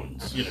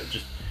 bones.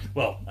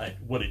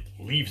 What it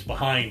leaves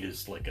behind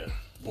is like a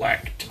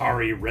black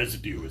tarry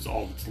residue is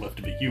all that's left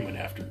of a human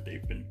after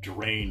they've been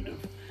drained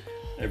of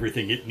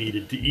everything it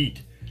needed to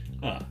eat.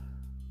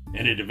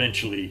 And it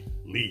eventually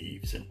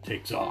leaves and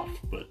takes off.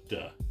 But,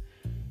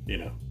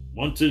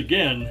 once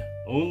again,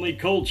 only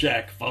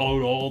Kolchak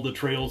followed all the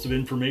trails of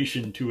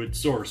information to its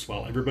source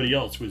while everybody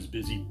else was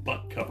busy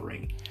butt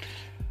covering.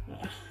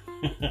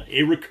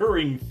 A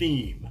recurring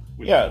theme.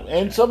 Yeah,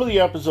 and some of the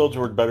episodes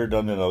were better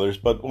done than others,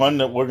 but one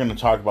that we're going to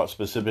talk about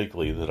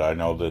specifically that I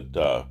know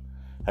that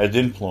has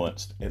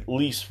influenced, at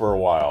least for a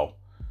while,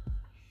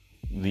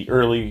 the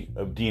early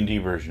D&D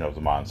version of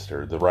the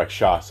monster, the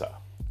Rakshasa.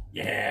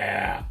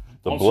 Yeah.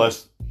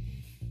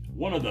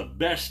 One of the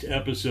best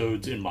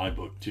episodes in my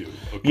book, too.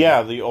 Okay.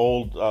 Yeah, the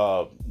old,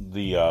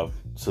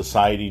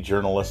 society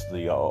journalist,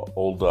 the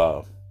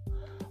old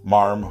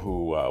Marm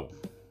who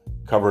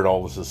covered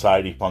all the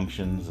society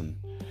functions and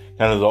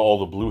kind of all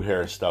the blue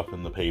hair stuff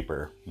in the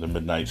paper, the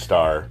Midnight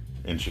Star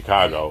in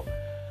Chicago.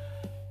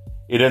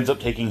 It ends up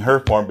taking her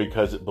form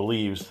because it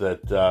believes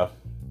that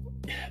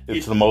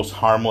it's the most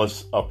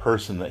harmless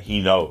person that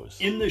he knows.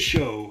 In the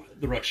show,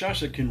 the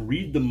Rakshasa can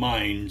read the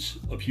minds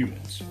of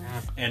humans.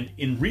 And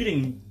in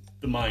reading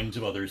the minds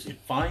of others, it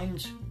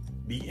finds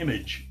the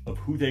image of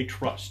who they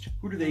trust.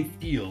 Who do they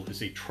feel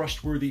is a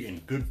trustworthy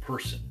and good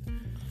person?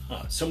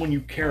 Someone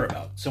you care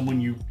about,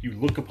 someone you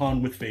look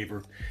upon with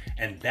favor.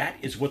 And that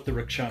is what the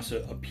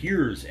Rakshasa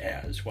appears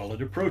as while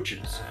it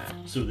approaches,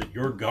 so that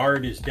your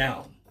guard is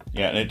down.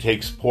 Yeah, and it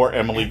takes poor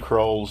Emily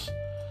Crowell's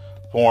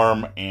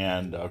form,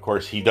 and of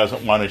course he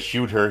doesn't want to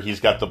shoot her.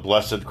 He's got the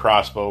blessed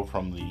crossbow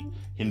from the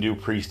Hindu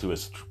priest who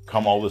has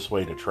come all this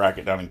way to track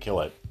it down and kill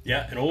it.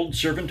 Yeah, an old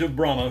servant of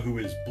Brahma who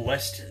has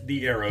blessed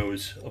the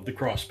arrows of the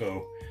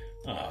crossbow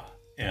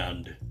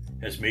and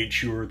has made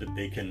sure that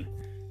they can,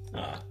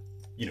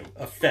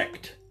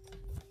 affect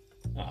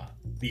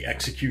the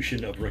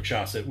execution of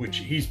Rakshasa, which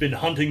he's been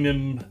hunting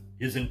them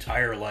his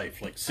entire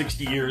life, like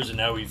 60 years, and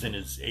now he's in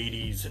his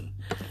 80s, and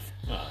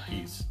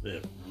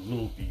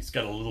he's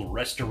got a little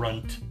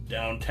restaurant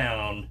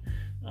downtown,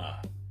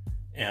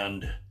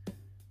 and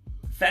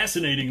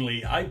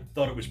fascinatingly, I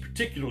thought it was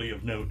particularly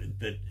of note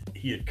that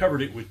he had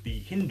covered it with the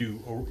Hindu,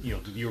 or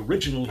the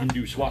original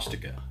Hindu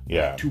swastika,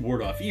 to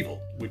ward off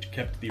evil, which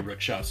kept the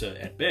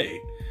Rakshasa at bay.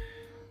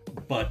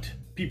 But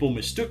people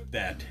mistook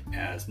that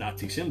as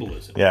Nazi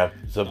symbolism. Yeah,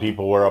 some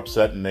people were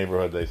upset in the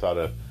neighborhood. They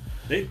thought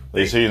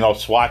they see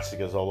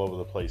swastikas all over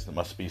the place. It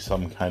must be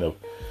some kind of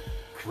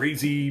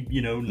crazy,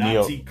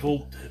 Nazi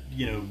cult,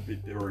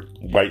 or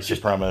white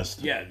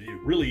supremacist. Yeah,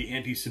 really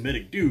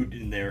anti-Semitic dude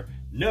in there.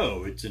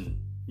 No, it's an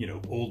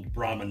old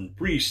Brahmin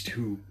priest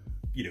who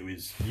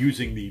is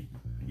using the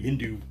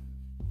Hindu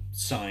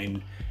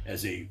sign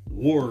as a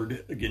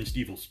ward against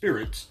evil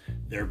spirits,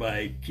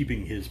 thereby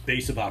keeping his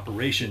base of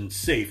operations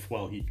safe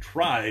while he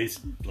tries,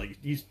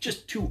 he's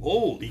just too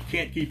old, he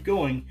can't keep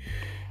going,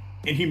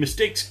 and he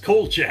mistakes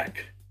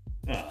Kolchak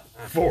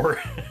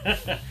for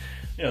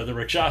the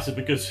Rakshasa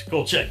because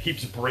Kolchak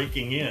keeps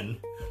breaking in.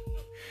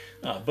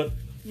 But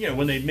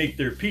when they make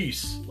their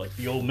peace,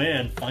 the old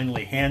man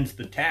finally hands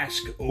the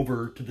task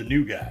over to the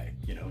new guy.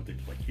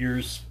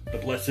 Here's the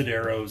blessed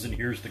arrows and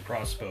here's the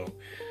crossbow.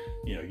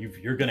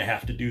 You're going to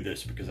have to do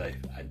this because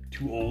I'm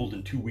too old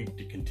and too weak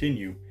to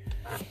continue.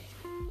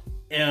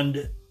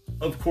 And,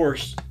 of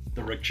course,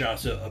 the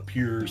Rakshasa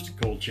appears to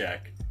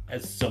Kolchak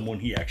as someone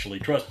he actually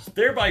trusts,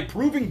 thereby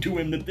proving to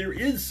him that there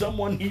is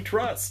someone he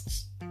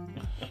trusts.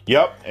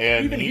 Yep.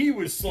 And even he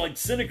was,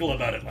 cynical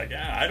about it.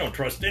 I don't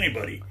trust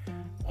anybody.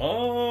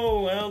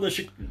 Oh, well,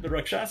 the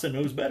Rakshasa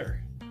knows better,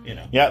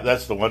 Yeah,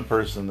 that's the one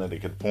person that it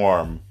could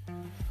form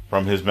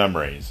from his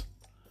memories,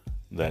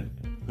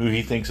 who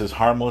he thinks is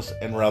harmless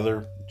and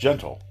rather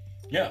gentle.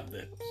 Yeah,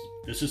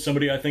 this is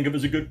somebody I think of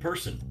as a good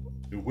person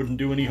who wouldn't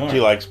do any harm.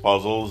 He likes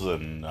puzzles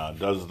and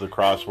does the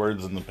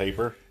crosswords in the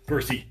paper. Of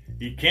course,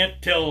 he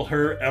can't tell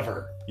her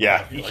ever.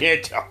 Yeah, he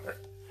can't tell her.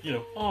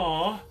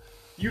 Aw,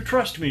 you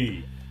trust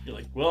me. You're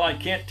like, well, I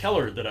can't tell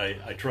her that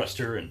I trust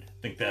her and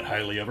think that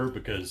highly of her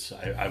because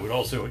I would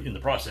also, in the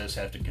process,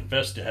 have to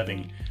confess to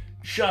having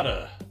shot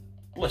a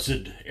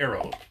blessed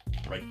arrow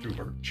right through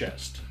her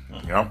chest.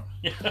 Yeah.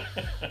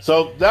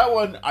 So that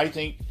one, I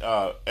think,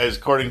 as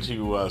according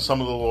to some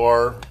of the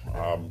lore,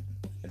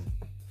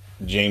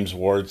 James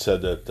Ward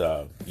said that,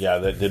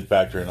 that did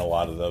factor in a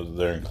lot of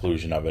their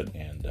inclusion of it,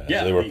 and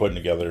they were putting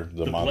together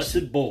the monster.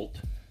 Blessed bolt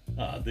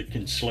that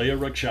can slay a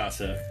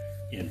Rakshasa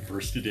in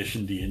first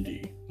edition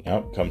D&D.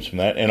 Yep, comes from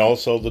that. And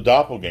also the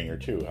doppelganger,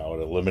 too, how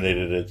it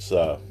eliminated its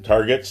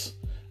targets,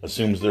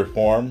 assumes their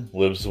form,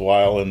 lives a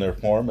while in their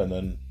form, and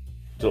then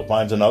still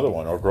finds another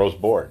one or grows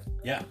bored.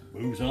 Yeah,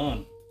 moves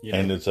on. You know.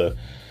 And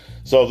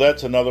so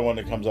that's another one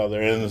that comes out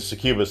there. And the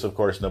succubus, of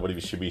course, nobody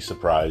should be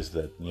surprised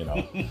that,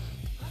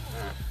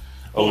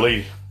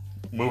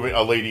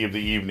 a lady of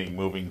the evening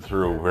moving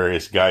through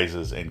various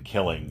guises and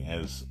killing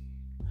as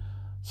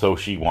so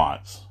she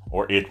wants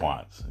or it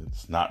wants.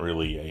 It's not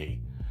really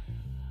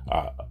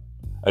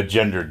a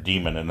gendered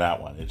demon in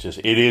that one. It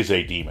is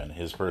a demon,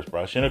 his first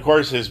brush. And of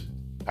course his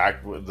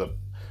pact with the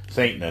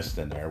Satanist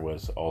in there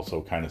was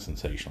also kind of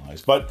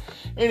sensationalized. But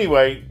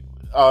anyway,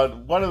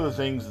 one of the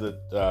things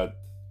that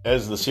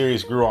as the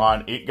series grew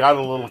on, it got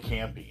a little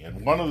campy.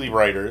 And one of the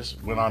writers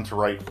went on to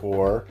write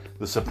for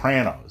The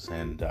Sopranos,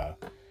 and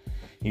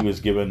he was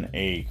given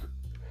a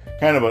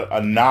kind of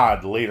a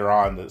nod later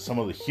on that some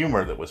of the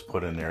humor that was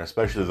put in there,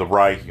 especially the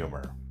wry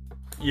humor,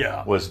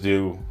 was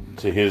due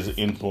to his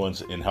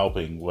influence in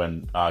helping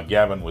when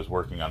Gavin was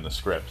working on the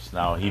scripts.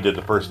 Now, he did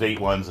the first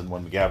 8 ones, and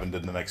when Gavin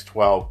did the next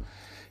 12,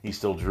 he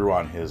still drew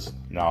on his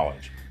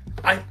knowledge.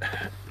 I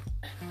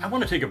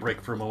want to take a break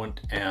for a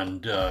moment,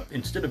 and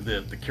instead of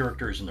the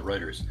characters and the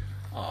writers,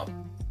 I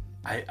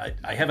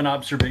have an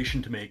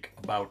observation to make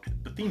about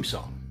the theme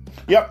song.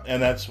 Yep,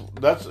 and that's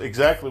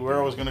exactly where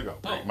I was going to go.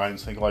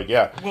 Mine's thinking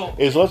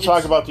let's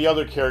talk about the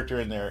other character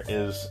in there.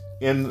 Is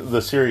in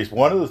the series,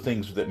 one of the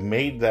things that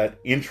made that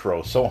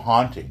intro so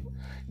haunting,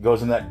 he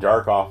goes in that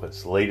dark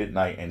office late at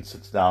night and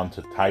sits down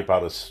to type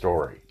out a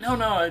story.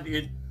 And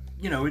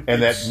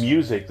that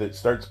music that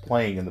starts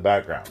playing in the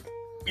background.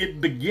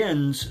 It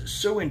begins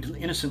so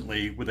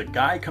innocently with a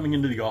guy coming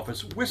into the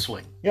office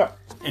whistling. Yeah.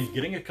 And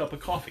getting a cup of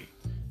coffee.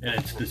 And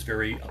it's this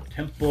very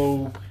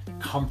up-tempo,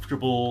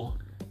 comfortable,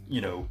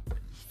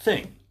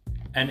 thing.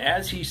 And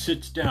as he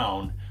sits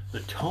down, the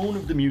tone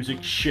of the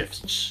music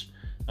shifts.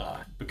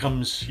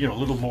 Becomes, a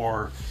little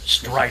more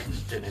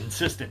strident and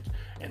insistent.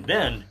 And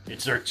then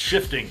it starts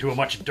shifting to a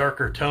much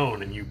darker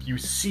tone, and you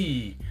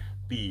see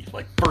the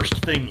first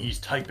thing he's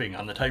typing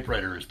on the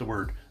typewriter is the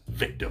word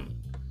victim.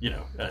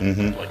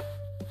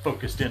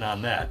 Focused in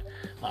on that.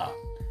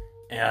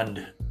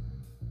 And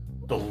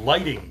the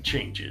lighting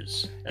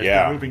changes as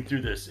we're moving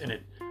through this, and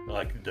it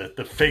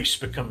the face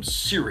becomes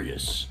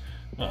serious.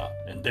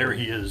 And there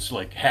he is,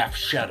 half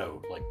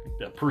shadowed, like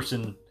a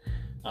person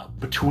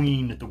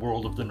between the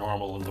world of the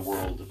normal and the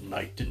world of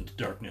night and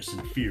darkness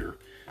and fear.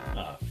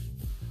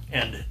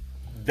 And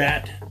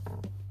that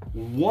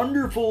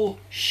wonderful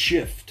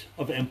shift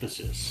of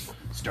emphasis,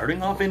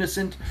 starting off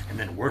innocent and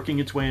then working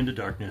its way into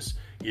darkness,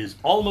 is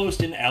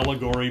almost an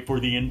allegory for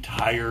the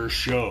entire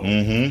show.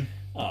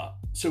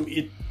 So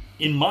it,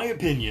 in my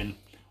opinion,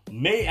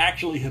 may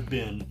actually have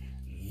been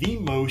the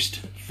most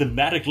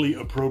thematically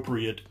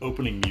appropriate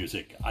opening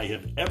music I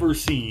have ever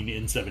seen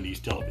in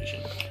 70s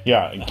television.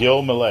 Yeah,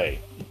 Gil Millet.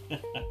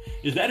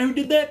 Is that who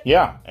did that?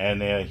 Yeah,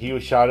 and he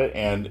shot it,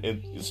 and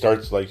it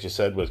starts, like you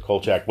said, with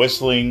Kolchak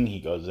whistling. He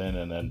goes in,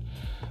 and then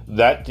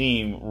that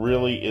theme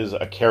really is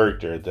a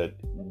character that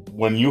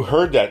when you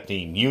heard that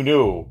theme, you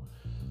knew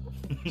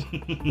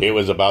it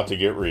was about to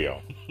get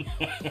real.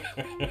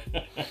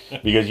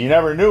 Because you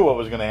never knew what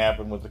was going to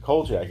happen with the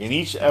Kolchak. In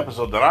each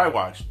episode that I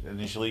watched,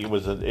 initially it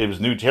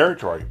was new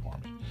territory for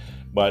me.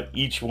 But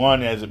each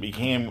one, as it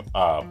became,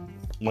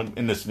 when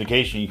in the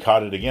syndication, you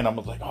caught it again. I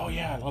was like, oh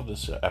yeah, I love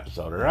this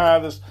episode. Or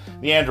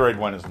the Android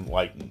one is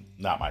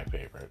not my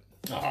favorite.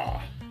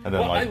 And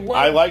then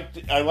I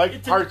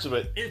liked parts of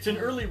it. It's an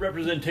early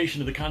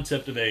representation of the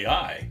concept of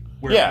AI,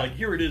 where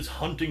here it is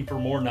hunting for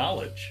more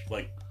knowledge.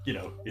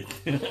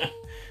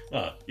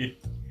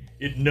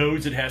 It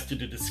knows it has to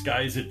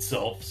disguise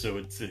itself, so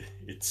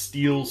it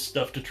steals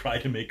stuff to try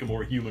to make a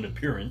more human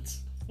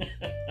appearance.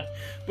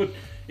 But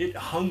it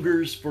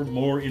hungers for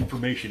more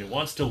information. It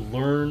wants to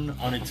learn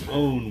on its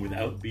own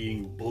without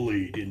being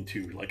bullied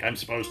into, I'm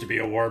supposed to be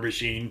a war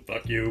machine,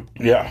 fuck you.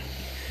 Yeah.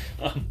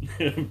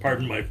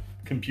 Pardon my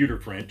computer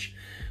French.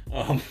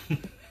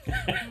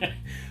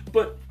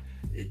 But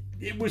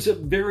it was a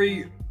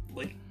very,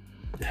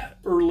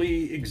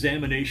 early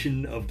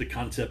examination of the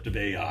concept of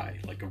AI,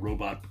 like a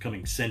robot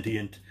becoming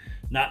sentient,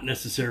 not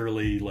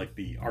necessarily like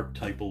the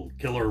archetypal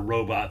killer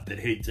robot that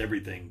hates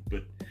everything,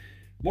 but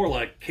more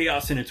like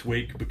chaos in its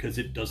wake because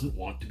it doesn't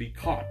want to be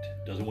caught,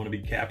 it doesn't want to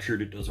be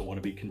captured, it doesn't want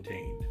to be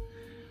contained.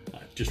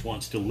 It just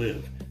wants to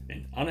live.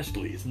 And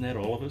honestly, isn't that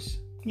all of us?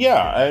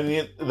 Yeah, I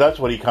mean, that's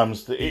what he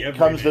comes to. It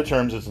comes to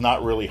terms. It's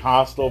not really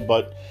hostile,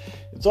 but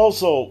it's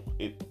also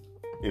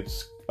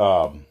it's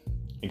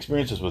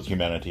experiences with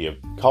humanity have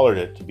colored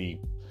it to be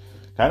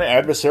kind of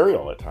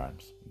adversarial at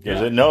times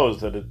because it knows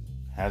that it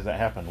has that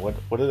happen.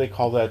 What do they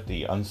call that?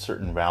 The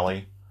uncertain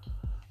valley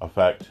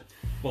effect.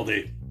 Well,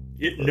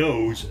 it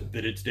knows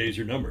that its days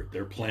are numbered.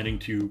 They're planning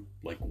to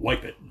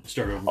wipe it and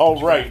start over. Oh,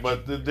 right,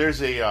 but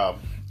there's an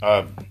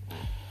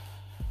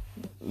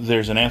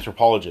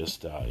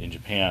anthropologist in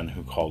Japan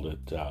who called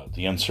it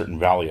the uncertain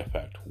valley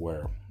effect,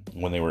 where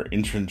when they were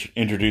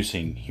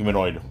introducing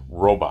humanoid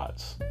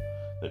robots,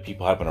 that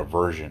people have an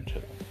aversion to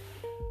them.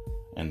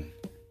 And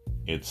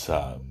it's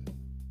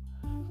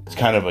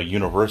kind of a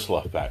universal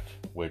effect,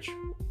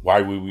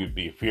 why would we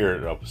be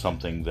feared of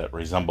something that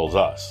resembles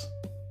us?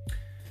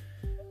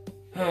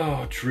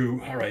 Oh,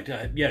 true. All right.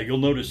 Yeah, you'll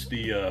notice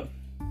the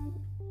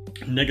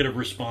negative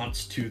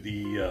response to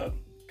the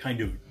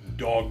kind of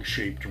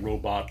dog-shaped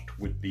robot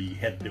with the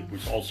head that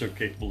was also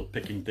capable of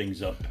picking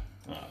things up.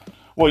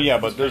 Well, yeah,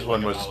 but this kind of one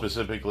like a was mouse.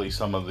 specifically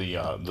some of the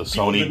People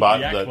Sony didn't bot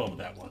react that. well to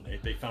that one.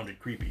 They found it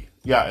creepy.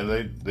 Yeah, and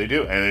they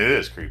do, and it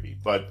is creepy.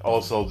 But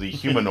also the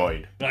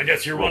humanoid. I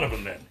guess you're one of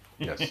them then.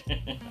 Yes.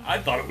 I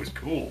thought it was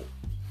cool.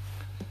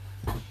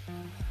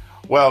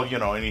 Well,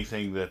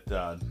 anything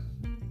that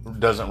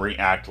doesn't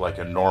react like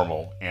a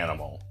normal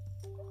animal,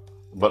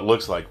 but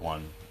looks like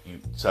one,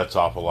 sets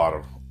off a lot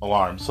of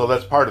alarms. So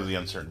that's part of the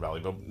Uncertain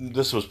Valley. But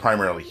this was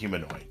primarily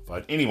humanoid.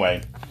 But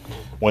anyway,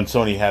 when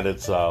Sony had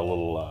its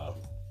little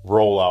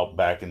rollout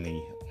back in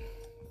the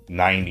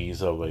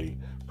 90s of a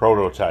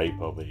prototype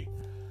of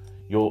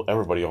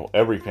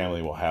every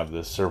family will have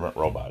this servant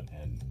robot,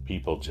 and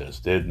people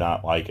just did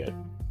not like it.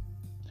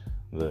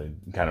 The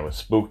kind of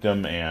spooked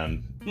them,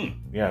 and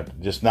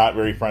just not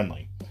very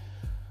friendly.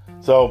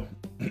 So,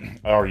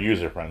 or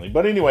user friendly.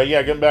 But anyway,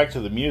 getting back to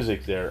the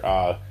music there.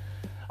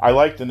 I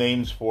like the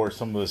names for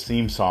some of the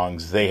theme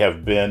songs. They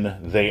have been,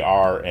 they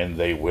are, and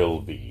they will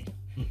be.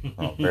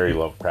 Very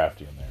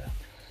Lovecraftian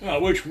there.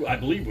 Which I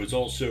believe was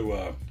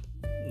also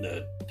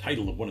the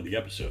title of one of the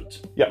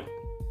episodes. Yep.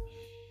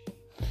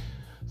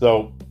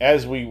 So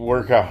as we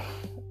work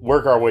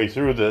our way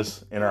through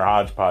this in our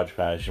hodgepodge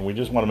fashion, we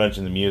just want to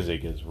mention the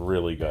music is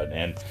really good.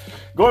 And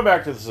going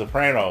back to The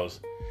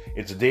Sopranos,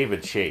 it's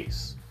David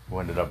Chase who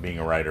ended up being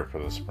a writer for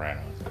The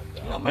Sopranos.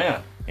 And, Oh,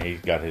 man. And he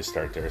got his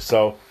start there.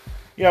 So,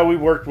 we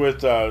worked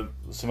with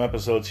some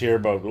episodes here,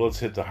 but let's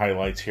hit the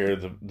highlights here.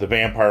 The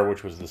Vampire,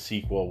 which was the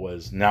sequel,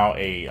 was now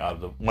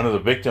one of the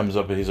victims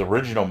of his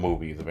original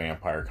movie, The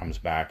Vampire, comes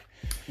back.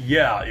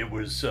 Yeah, it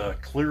was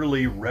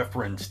clearly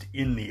referenced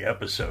in the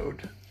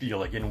episode,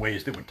 like in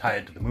ways that would tie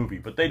it to the movie,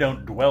 but they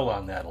don't dwell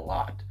on that a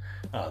lot.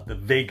 The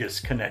Vegas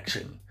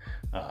connection,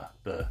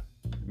 the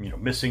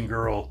missing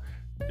girl,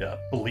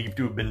 believed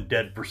to have been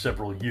dead for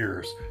several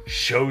years,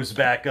 shows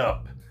back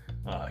up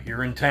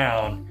here in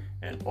town,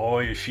 and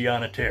boy, is she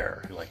on a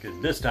tear. Like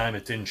this time,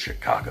 it's in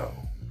Chicago.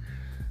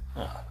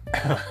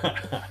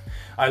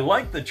 I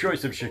like the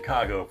choice of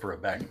Chicago for a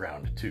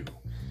background too,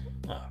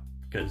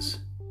 because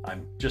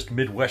I'm just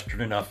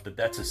Midwestern enough that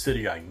that's a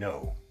city I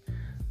know.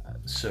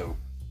 So,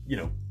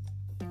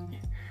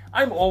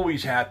 I'm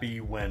always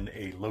happy when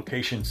a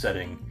location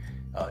setting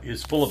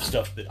is full of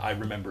stuff that I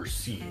remember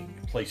seeing,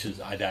 places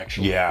I'd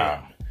actually been.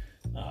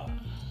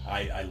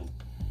 I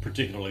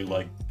particularly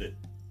like that.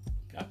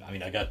 I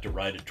mean, I got to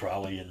ride a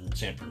trolley in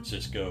San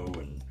Francisco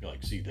and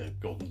see the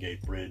Golden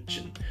Gate Bridge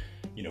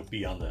and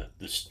be on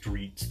the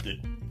streets that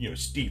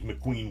Steve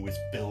McQueen was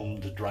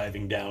filmed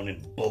driving down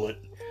in Bullitt,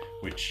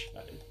 which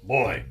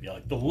boy,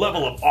 the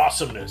level of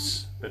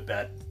awesomeness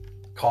that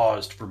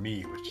caused for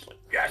me was just like,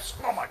 yes,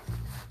 oh my,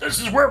 this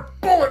is where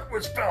Bullitt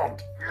was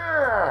filmed.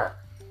 Yeah.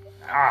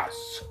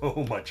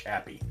 So much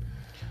happy.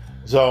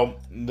 So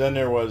then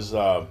there was,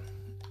 of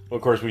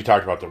course, we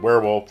talked about the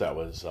werewolf. That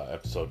was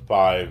episode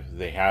 5.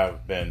 They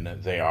have been,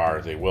 they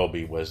are, they will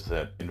be, was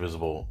that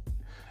invisible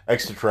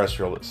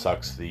extraterrestrial that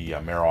sucks the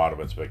marrow out of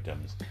its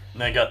victims.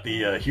 And I got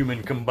the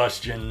human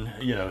combustion,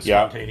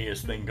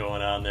 spontaneous thing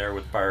going on there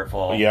with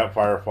Firefall. Yeah,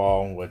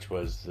 Firefall, which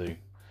was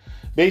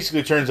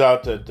basically turns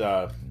out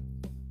that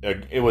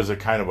it was a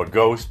kind of a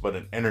ghost, but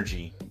an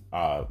energy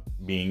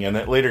being, and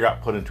it later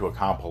got put into a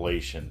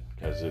compilation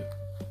because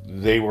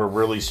they were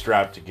really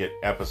strapped to get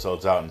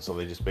episodes out, and so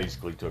they just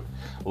basically took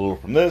a little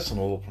from this and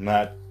a little from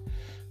that,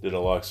 did a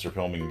little extra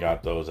filming and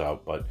got those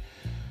out. But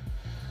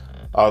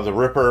the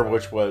Ripper,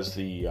 which was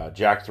the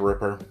Jack the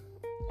Ripper,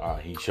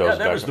 he shows that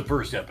back. was the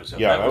first episode.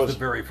 Yeah, that was the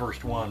very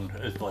first one.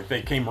 It's like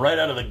they came right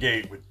out of the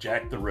gate with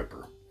Jack the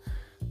Ripper,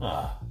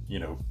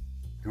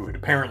 who had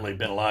apparently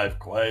been alive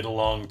quite a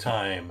long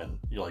time, and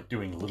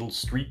doing little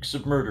streaks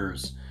of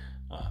murders,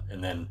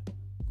 and then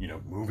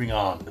moving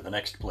on to the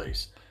next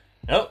place.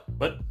 Oh,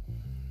 but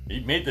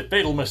he made the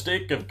fatal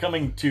mistake of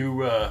coming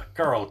to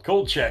Carl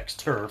Kolchak's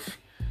turf.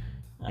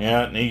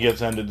 Yeah, and he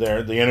gets ended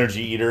there. The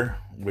Energy Eater,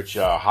 which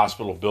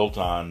hospital built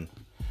on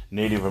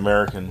Native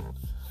American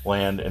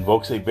land,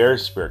 invokes a bear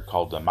spirit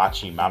called the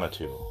Machi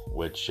Manitou,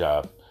 which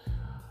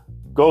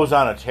goes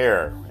on a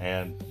tear.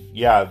 And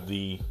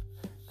the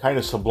kind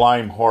of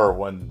sublime horror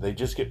when they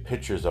just get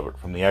pictures of it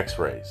from the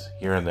x-rays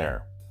here and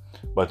there,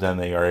 but then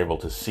they are able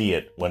to see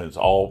it when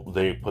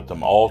they put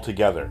them all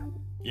together.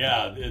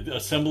 Yeah,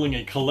 assembling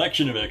a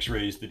collection of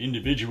x-rays that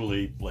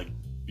individually,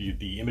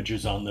 the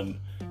images on them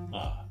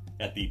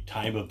at the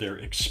time of their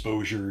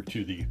exposure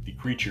to the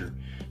creature,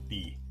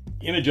 the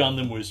image on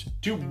them was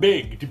too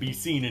big to be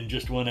seen in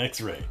just one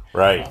x-ray.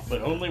 Right.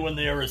 But only when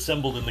they are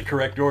assembled in the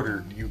correct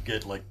order do you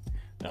get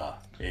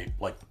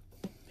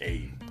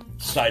a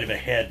side of a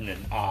head and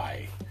an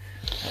eye.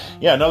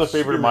 Yeah, another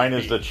favorite of mine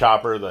is the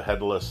Chopper, the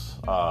headless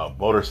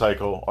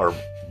motorcycle or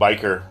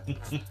biker,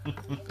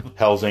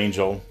 Hell's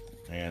Angel,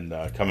 and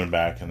coming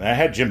back. And that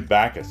had Jim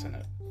Backus in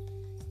it.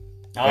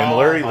 And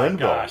Larry my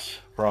Linville gosh.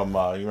 from,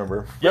 you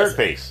remember, Yes.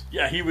 Face.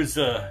 Yeah, he was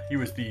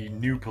the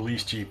new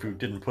police chief who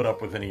didn't put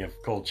up with any of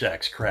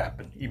Kolchak's crap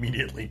and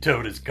immediately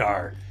towed his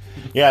car.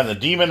 Yeah, and the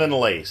Demon and the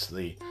Lace,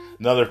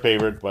 another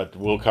favorite, but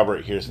we'll cover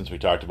it here since we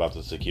talked about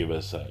the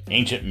succubus.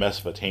 Ancient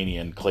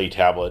Mesopotamian clay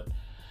tablet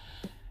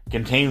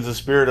contains the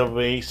spirit of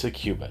a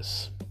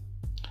succubus.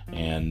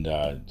 And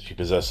she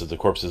possesses the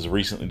corpses of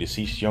recently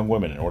deceased young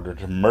women in order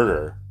to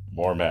murder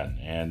more men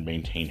and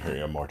maintain her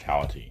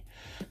immortality.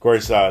 Of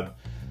course, that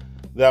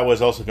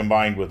was also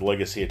combined with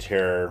Legacy of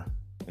Terror,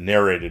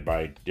 narrated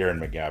by Darren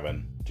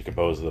McGavin, to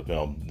compose the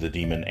film The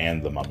Demon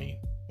and the Mummy,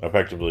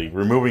 effectively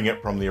removing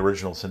it from the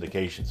original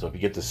syndication. So if you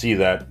get to see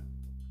that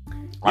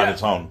on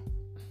its own.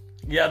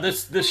 Yeah,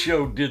 this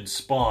show did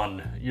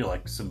spawn,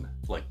 some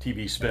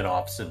TV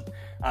spin-offs, and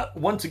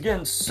once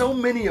again, so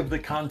many of the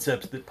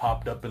concepts that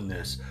popped up in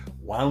this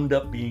wound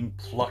up being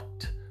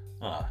plucked,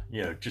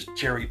 just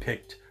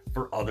cherry-picked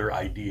for other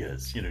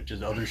ideas,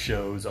 just other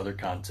shows, other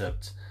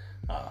concepts,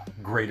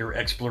 greater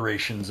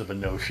explorations of a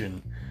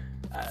notion.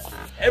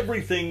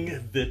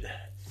 Everything that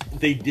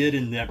they did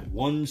in that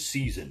one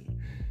season,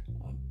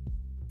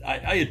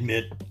 I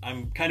admit,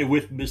 I'm kind of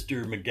with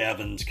Mr.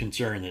 McGavin's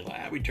concern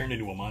that we turned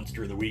into a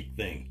Monster of the Week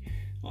thing.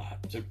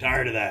 So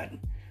tired of that.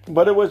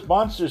 But it was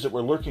monsters that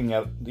were lurking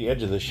at the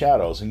edge of the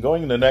shadows. And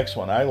going into the next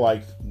one, I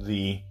liked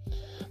the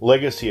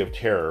Legacy of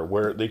Terror,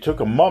 where they took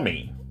a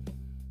mummy,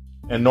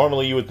 and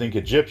normally you would think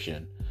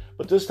Egyptian,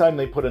 but this time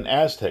they put an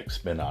Aztec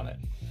spin on it.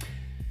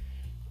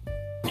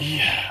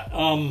 Yeah.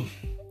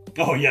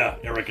 Oh yeah,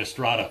 Eric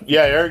Estrada.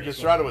 Yeah, Eric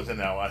Estrada was in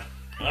that one.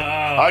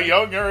 A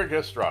young Eric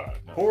Estrada.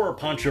 Poor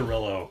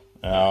Poncherello.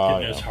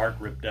 Getting his heart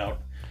ripped out.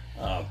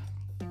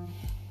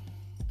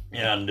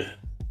 And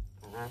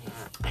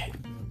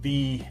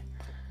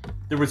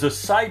there was a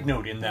side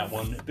note in that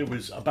one that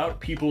was about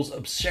people's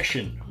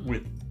obsession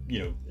with,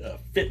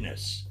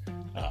 fitness,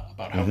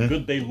 about how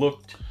good they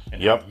looked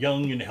and how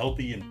young and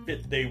healthy and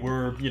fit they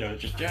were. They're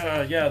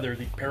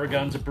the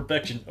paragons of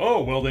perfection.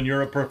 Oh, well, then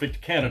you're a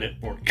perfect candidate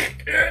for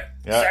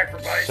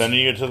sacrifice. Sending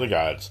you to the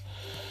gods.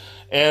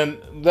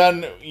 And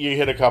then you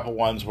hit a couple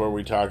ones where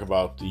we talk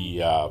about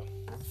the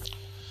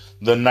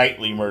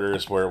nightly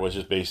murders, where it was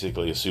just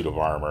basically a suit of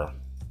armor,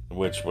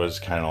 which was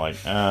kind of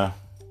like,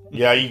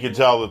 yeah, you could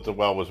tell that the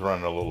well was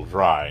running a little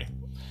dry.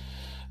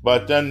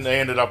 But then they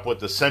ended up with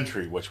the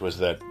Sentry, which was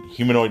that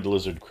humanoid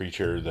lizard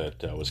creature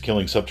that was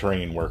killing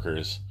subterranean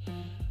workers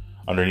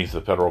underneath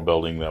the federal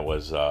building that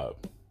was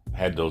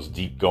had those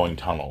deep-going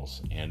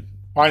tunnels. And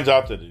finds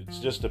out that it's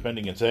just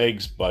defending its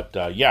eggs, but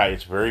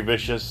it's very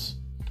vicious.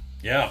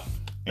 Yeah.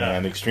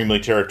 And extremely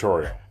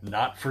territorial.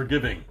 Not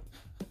forgiving.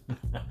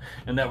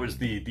 And that was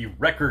the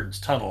records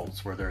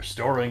tunnels where they're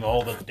storing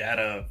all the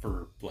data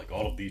for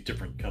all of these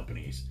different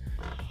companies.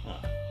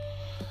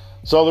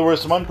 So there were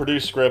some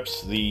unproduced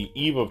scripts. The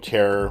Eve of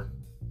Terror,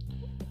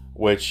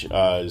 which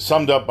is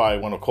summed up by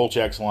one of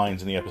Kolchak's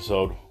lines in the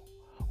episode.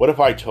 What if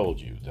I told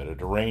you that a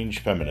deranged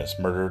feminist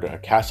murdered a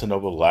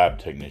Casanova lab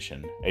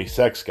technician, a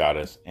sex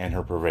goddess, and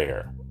her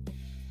purveyor?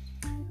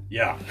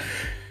 Yeah.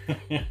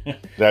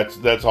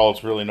 That's all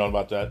it's really known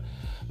about that.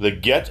 The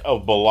Get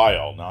of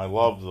Belial. Now, I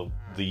love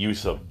the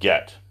use of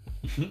get,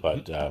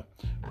 but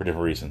for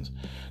different reasons.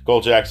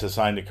 Kolchak's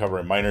assigned to cover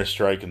a miners'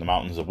 strike in the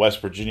mountains of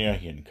West Virginia.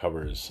 He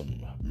uncovers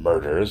some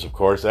murders, of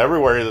course.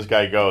 Everywhere this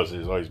guy goes,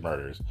 there's always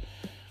murders.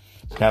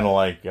 It's kind of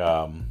like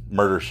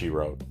Murder, She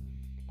Wrote.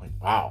 Like,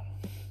 wow.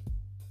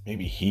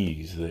 Maybe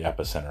he's the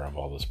epicenter of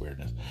all this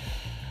weirdness.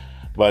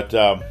 But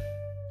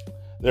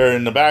they're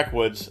in the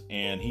backwoods,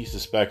 and he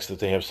suspects that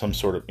they have some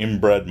sort of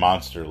inbred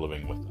monster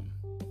living with them.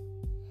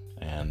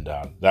 And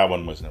that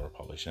one was never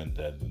published. And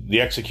the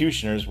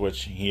Executioners,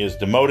 which he is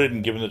demoted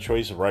and given the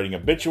choice of writing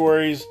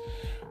obituaries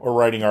or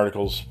writing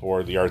articles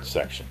for the arts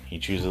section. He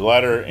chooses the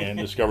latter and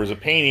discovers a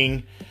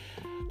painting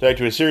tied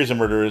to a series of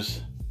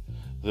murders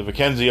the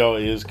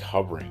Vincenzio is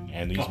covering.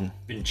 And these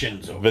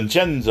Vincenzo.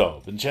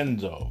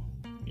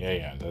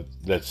 Yeah,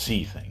 that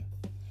C thing.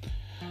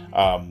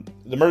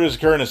 The murders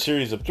occur in a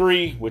series of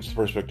 3, which the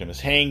first victim is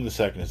hanged, the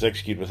second is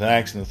executed with an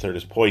axe, and the third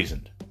is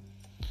poisoned.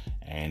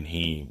 And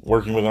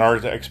working with an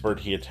art expert,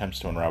 he attempts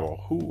to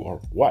unravel who or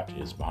what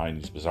is behind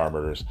these bizarre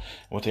murders and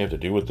what they have to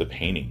do with the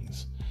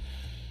paintings,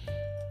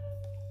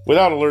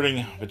 without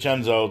alerting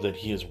Vincenzo that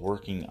he is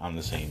working on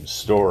the same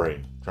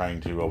story, trying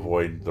to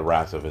avoid the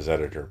wrath of his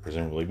editor,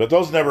 presumably. But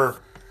those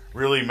never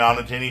really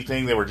amounted to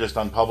anything. They were just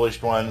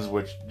unpublished ones,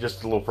 which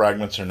just little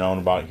fragments are known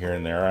about here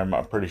and there.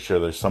 I'm pretty sure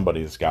there's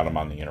somebody that's got them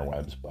on the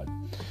interwebs, but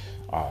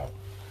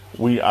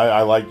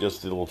I like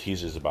just the little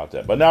teasers about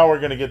that. But now we're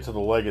going to get to the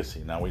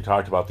legacy. Now, we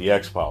talked about the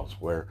X-Files,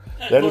 where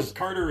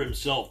Carter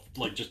himself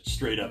just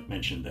straight up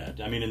mentioned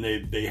that. I mean, and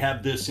they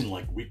have this in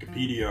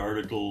Wikipedia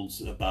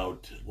articles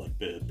about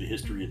the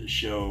history of the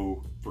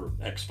show for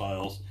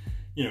X-Files.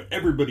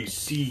 Everybody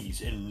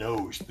sees and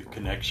knows the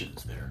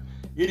connections there.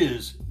 It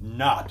is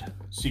not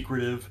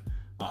secretive.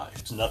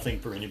 It's nothing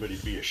for anybody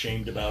to be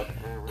ashamed about.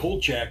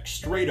 Kolchak,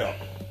 straight up,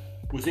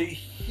 was a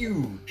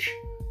huge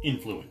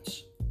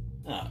influence.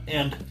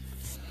 And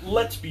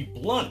let's be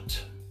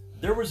blunt,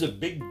 there was a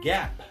big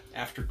gap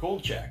after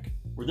Kolchak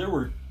where there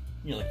were,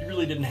 you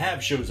really didn't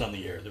have shows on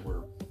the air that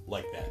were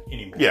like that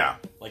anymore. Yeah.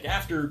 Like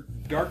after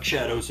Dark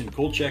Shadows and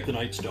Kolchak the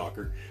Night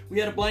Stalker, we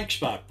had a blank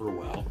spot for a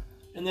while,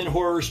 and then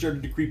horror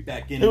started to creep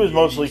back in. It was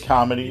mostly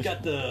comedies. You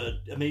got the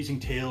Amazing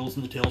Tales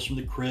and the Tales from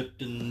the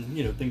Crypt and,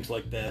 things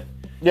like that.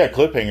 Yeah,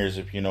 cliffhangers,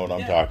 if you know what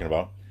I'm talking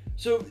about.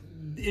 So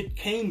it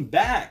came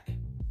back,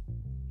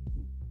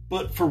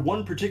 but for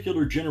one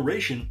particular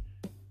generation,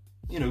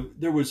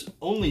 there was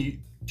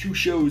only 2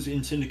 shows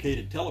in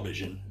syndicated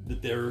television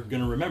that they're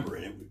going to remember.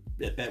 And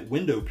at that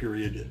window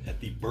period, at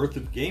the birth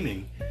of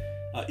gaming,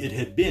 it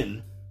had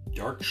been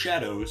Dark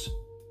Shadows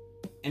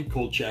and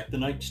Kolchak the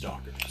Night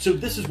Stalker. So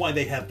this is why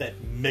they have that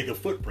mega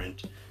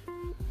footprint,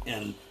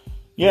 and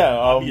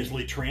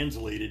obviously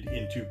translated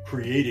into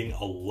creating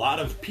a lot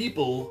of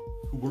people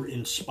who were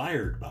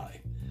inspired by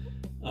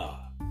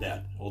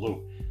that.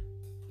 Although,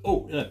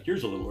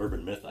 here's a little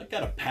urban myth. I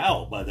got a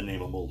pal by the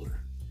name of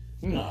Mulder,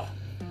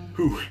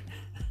 who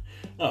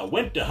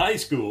went to high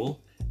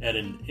school at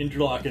an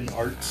Interlochen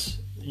Arts,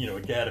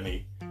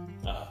 academy,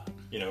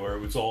 where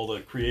it was all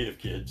the creative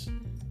kids.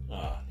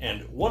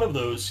 And one of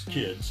those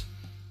kids,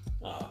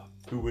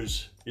 who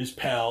was his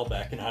pal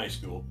back in high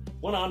school,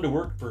 went on to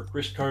work for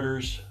Chris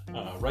Carter's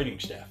writing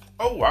staff.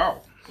 Oh,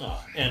 wow.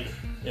 And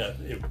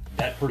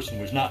that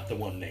person was not the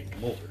one named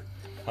Mulder.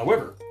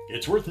 However,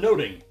 it's worth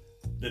noting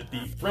that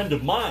the friend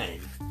of mine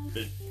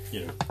that,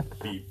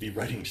 the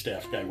writing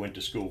staff guy went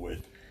to school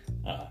with,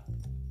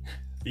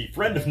 the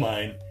friend of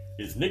mine,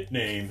 his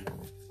nickname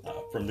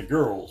from the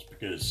girls,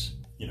 because,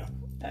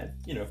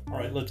 all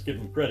right, let's give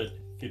him credit.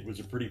 Kid was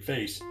a pretty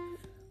face.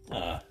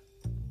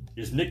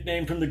 His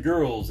nickname from the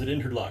girls at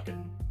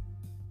Interlochen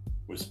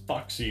was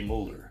Foxy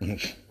Mulder.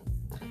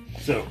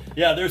 So,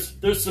 yeah,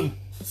 there's some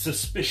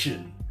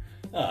suspicion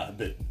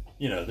that,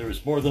 there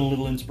was more than a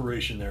little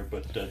inspiration there.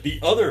 But the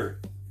other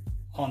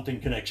haunting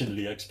connection to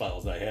the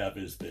X-Files I have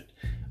is that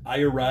I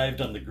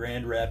arrived on the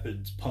Grand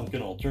Rapids punk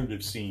and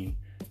alternative scene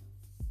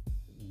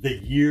the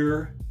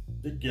year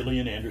that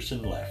Gillian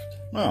Anderson left.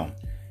 Oh.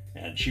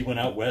 And she went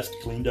out west,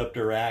 cleaned up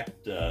her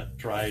act,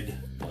 tried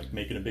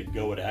making a big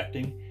go at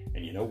acting,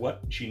 and you know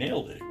what? She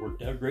nailed it. It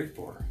worked out great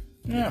for her.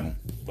 Yeah.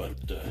 But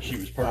she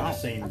was part of the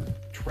same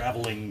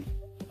traveling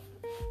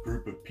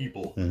group of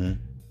people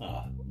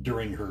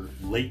during her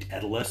late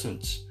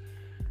adolescence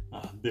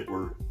that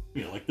were,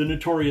 like the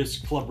notorious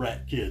club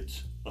rat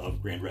kids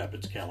of Grand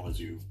Rapids,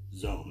 Kalamazoo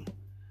zone.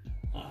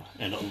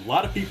 And a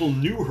lot of people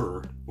knew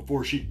her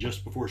before she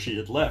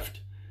had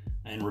left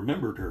and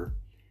remembered her.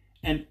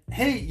 And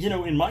hey,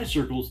 in my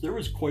circles, there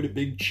was quite a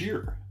big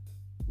cheer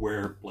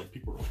where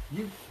people were like,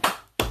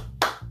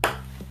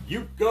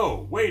 you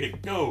go, way to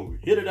go,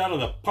 hit it out of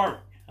the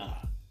park.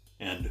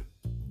 And,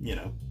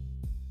 a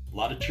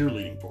lot of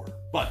cheerleading for her.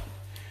 But,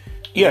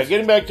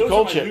 getting back to Kolchak. Those are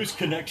my Kolchak. loose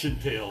connection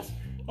tales.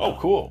 Oh,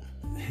 cool.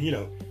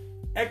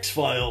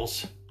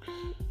 X-Files,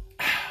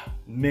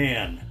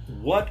 man,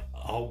 what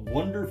a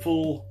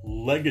wonderful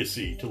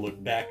legacy to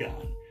look back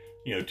on.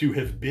 To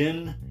have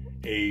been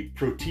a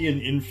Protean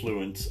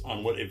influence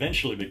on what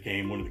eventually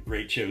became one of the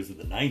great shows of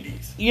the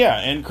 90s. Yeah,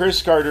 and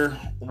Chris Carter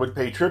would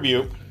pay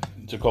tribute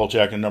to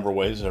Kolchak in a number of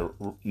ways. A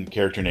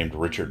character named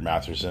Richard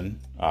Matheson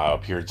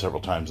appeared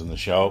several times in the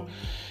show.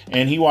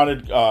 And he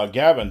wanted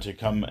Gavin to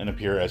come and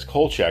appear as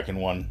Kolchak in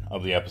one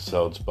of the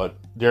episodes, but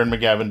Darren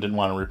McGavin didn't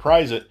want to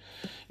reprise it.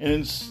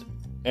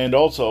 And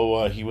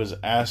also, he was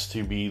asked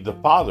to be the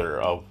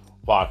father of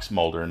Fox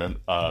Mulder in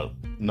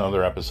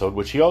another episode,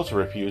 which he also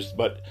refused,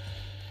 but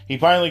he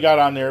finally got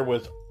on there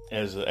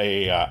as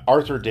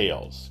Arthur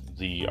Dales,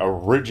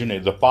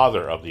 the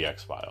father of the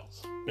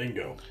X-Files.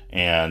 Bingo.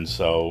 And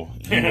so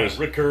he was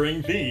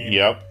recurring theme.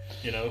 Yep.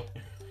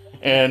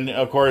 And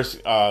of course,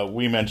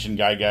 we mentioned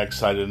Gygax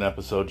cited an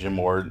episode. Jim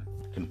Ward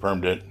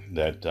confirmed it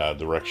that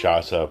the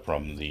Rakshasa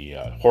from the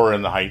Horror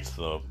in the Heights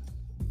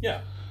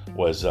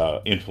was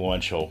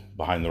influential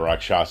behind the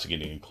Rakshasa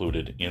getting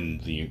included in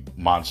the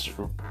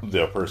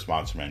first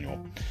Monster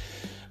Manual.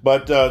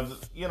 But the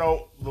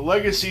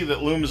legacy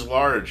that looms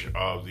large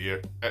of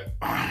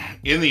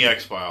in the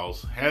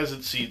X-Files has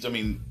its seeds. I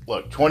mean,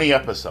 look, 20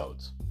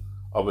 episodes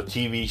of a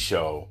TV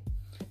show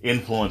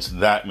influenced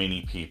that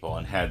many people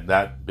and had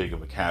that big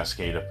of a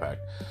cascade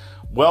effect.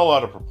 Well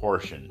out of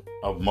proportion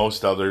of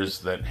most others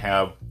that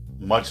have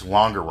much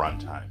longer run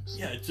times.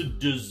 Yeah, it's a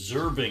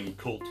deserving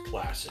cult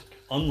classic.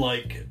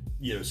 Unlike,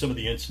 some of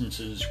the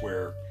instances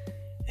where,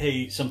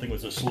 hey, something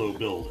was a slow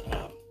build.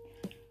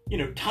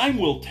 Time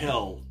will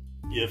tell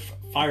if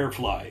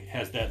Firefly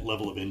has that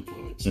level of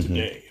influence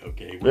today,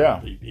 okay?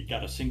 It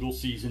got a single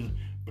season,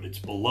 but it's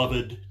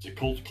beloved. It's a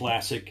cult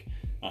classic.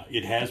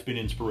 It has been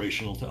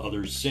inspirational to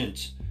others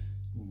since.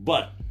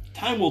 But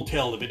time will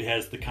tell if it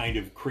has the kind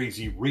of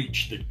crazy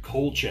reach that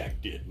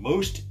Kolchak did.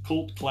 Most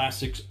cult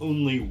classics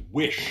only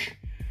wish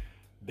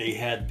they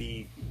had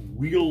the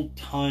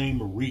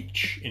real-time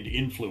reach and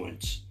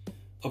influence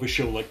of a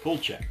show like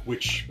Kolchak,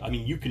 which, I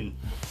mean, you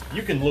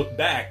can look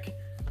back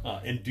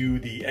and do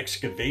the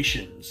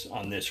excavations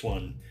on this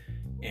one,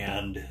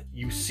 and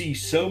you see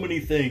so many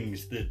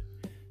things that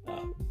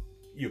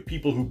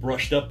people who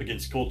brushed up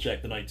against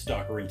Kolchak the Night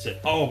Stalker and said,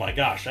 "Oh my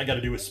gosh, I got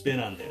to do a spin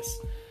on this,"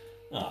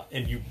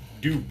 and you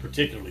do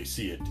particularly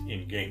see it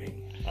in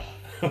gaming.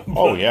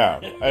 Oh yeah,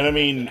 and I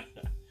mean,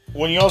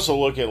 when you also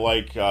look at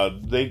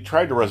they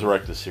tried to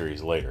resurrect the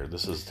series later.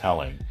 This is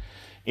telling.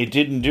 It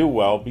didn't do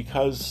well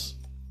because,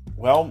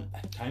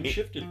 time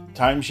shifted.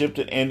 Time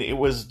shifted, and it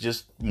was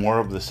just more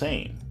of the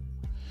same.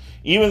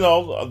 Even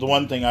though the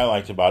one thing I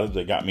liked about it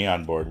that got me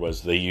on board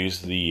was they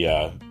used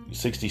the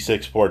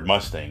 66 Ford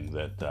Mustang,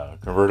 that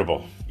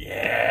convertible.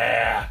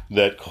 Yeah.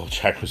 That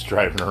Kolchak was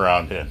driving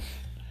around in.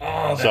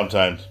 Oh,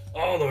 sometimes.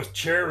 Oh, those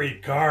cherry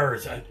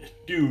cars.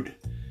 Dude.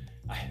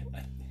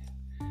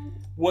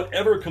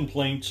 Whatever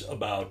complaints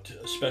about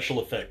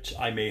special effects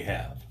I may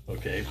have,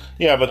 okay?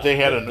 Yeah, but they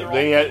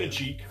had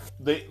cheek.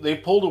 They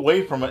pulled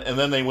away from it, and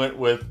then they went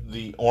with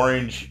the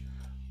orange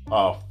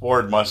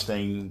Ford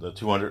Mustang, the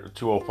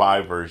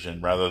 205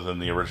 version, rather than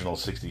the original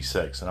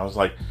 66. And I was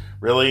like,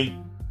 really?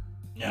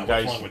 Yeah,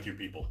 what's wrong with you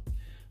people?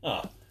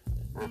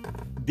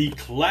 The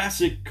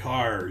classic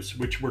cars,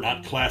 which were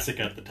not classic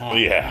at the time,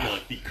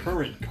 like the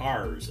current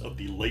cars of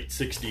the late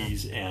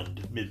 60s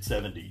and mid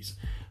 70s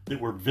that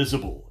were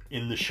visible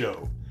in the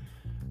show,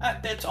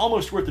 that's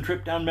almost worth the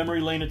trip down memory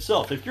lane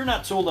itself. If you're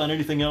not sold on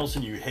anything else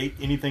and you hate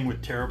anything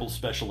with terrible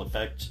special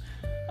effects,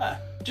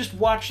 just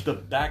watch the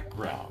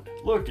background.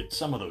 Look at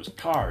some of those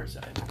cars.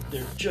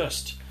 They're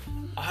just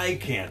eye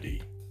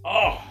candy.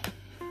 Oh!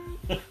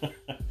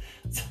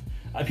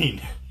 I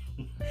mean,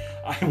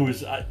 I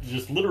was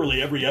just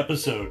literally every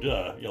episode,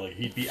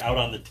 he'd be out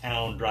on the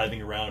town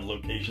driving around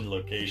location to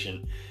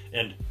location,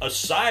 and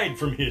aside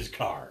from his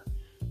car,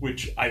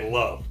 which I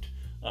loved,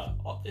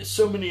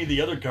 so many of the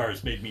other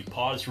cars made me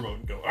pause for a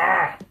moment and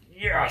go,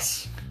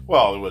 yes!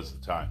 Well, it was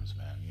the times,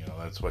 man.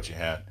 That's what you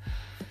had.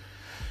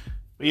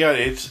 But yeah,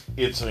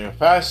 it's a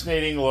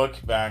fascinating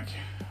look back,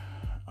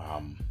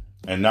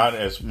 and not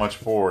as much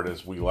forward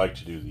as we like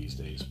to do these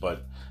days,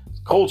 but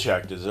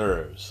Kolchak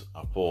deserves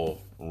a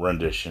full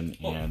rendition,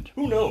 and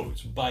who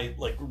knows, by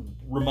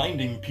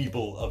reminding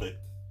people of it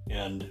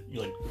and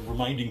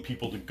reminding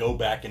people to go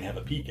back and have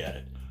a peek at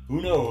it,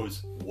 who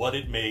knows what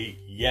it may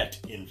yet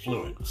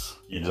influence.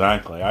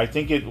 Exactly. I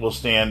think it will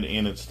stand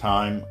in its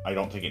time. I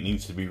don't think it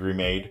needs to be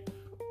remade.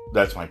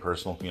 That's my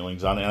personal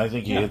feelings on it. And I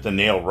think you hit the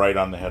nail right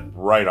on the head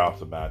right off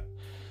the bat,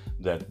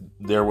 that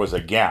there was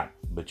a gap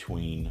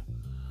between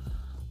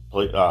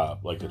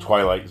the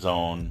Twilight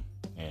Zone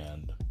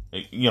and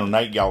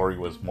Night Gallery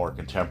was more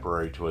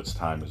contemporary to its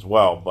time as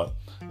well, but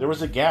there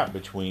was a gap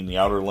between the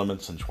Outer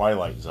Limits and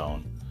Twilight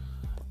Zone,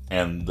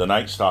 and the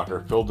Night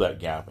Stalker filled that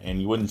gap,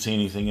 and you wouldn't see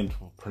anything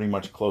until pretty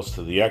much close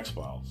to the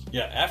X-Files.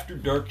 Yeah, after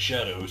Dark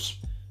Shadows,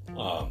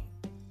 right?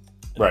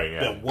 Yeah,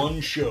 that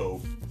one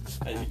show,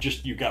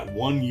 you got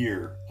 1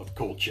 year of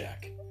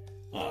Kolchak.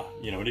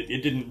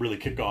 It didn't really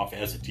kick off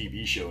as a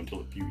TV show until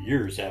a few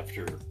years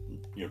after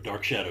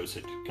Dark Shadows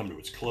had come to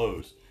its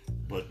close.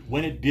 But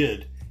when it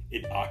did,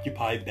 it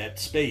occupied that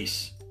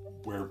space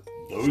where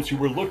those who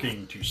were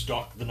looking to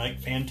stalk the night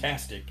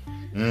fantastic,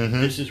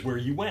 this is where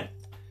you went.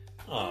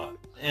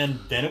 And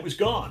then it was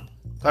gone.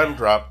 Title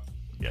drop.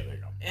 Yeah, there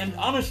you go. And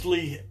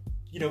honestly,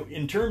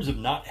 in terms of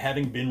not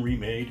having been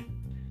remade,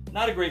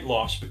 not a great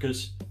loss,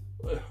 because,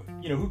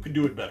 who could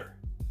do it better?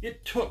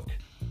 It took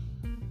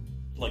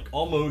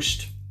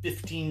almost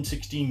 15,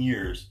 16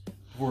 years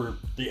before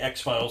the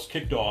X-Files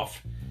kicked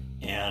off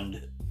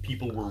and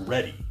people were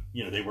ready.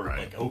 They were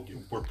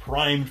we're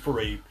primed for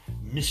a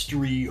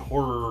mystery,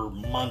 horror,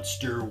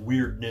 monster,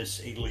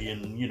 weirdness,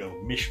 alien,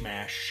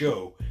 mishmash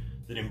show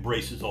that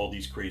embraces all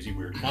these crazy,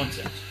 weird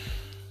concepts.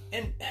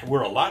 And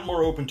we're a lot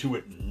more open to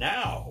it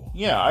now.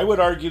 Yeah, I would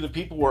argue that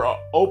people were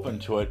open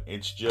to it.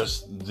 It's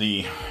just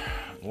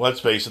let's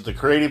face it, the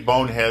creative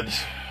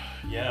boneheads,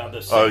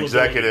 the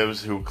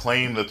executives who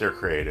claim that they're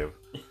creative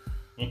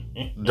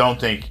don't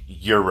think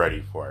you're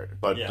ready for it.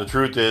 But the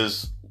truth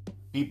is,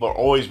 people are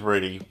always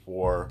ready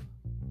for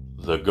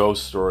the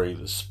ghost story,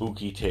 the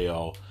spooky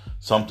tale,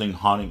 something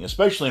haunting,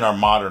 especially in our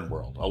modern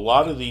world. A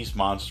lot of these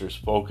monsters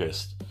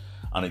focused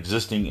on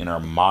existing in our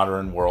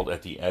modern world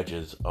at the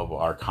edges of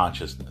our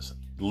consciousness,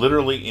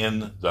 literally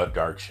in the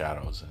dark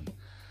shadows. And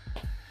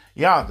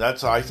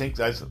I think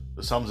that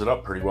sums it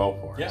up pretty well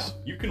for us.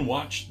 Yeah, you can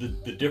watch the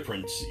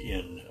difference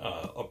in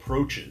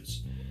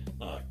approaches.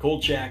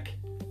 Kolchak,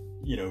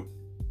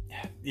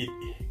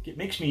 it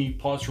makes me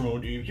pause for a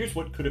moment. Here's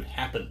what could have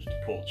happened to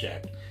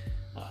Kolchak.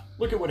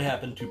 Look at what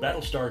happened to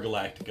Battlestar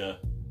Galactica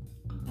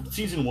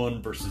Season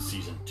 1 versus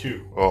Season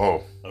 2.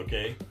 Oh.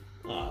 Okay?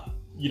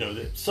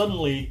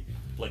 Suddenly,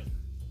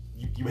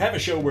 you have a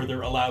show where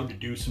they're allowed to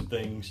do some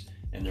things,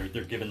 and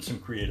they're given some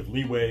creative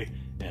leeway,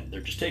 and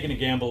they're just taking a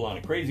gamble on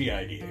a crazy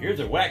idea. Here's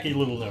a wacky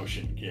little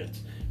notion,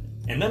 kids.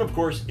 And then, of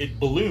course, it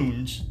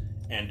balloons,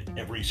 and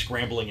every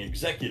scrambling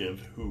executive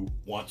who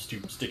wants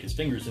to stick his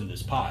fingers in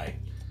this pie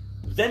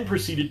then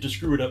proceeded to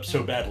screw it up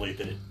so badly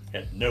that it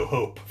had no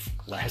hope of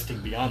lasting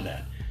beyond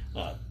that.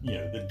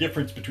 The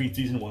difference between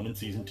Season 1 and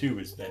Season 2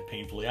 is that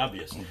painfully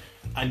obvious.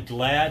 I'm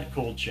glad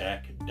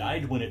Kolchak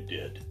died when it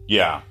did.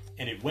 Yeah.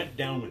 And it went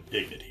down with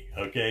dignity,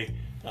 okay?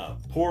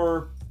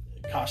 Poor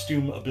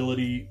costume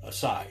ability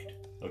aside,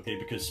 okay,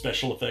 because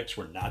special effects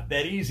were not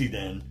that easy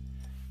then.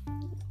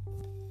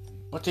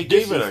 But they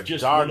This gave it is a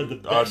just darn, one of the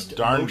best,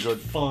 darn most good.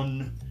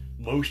 fun,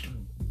 most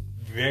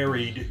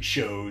varied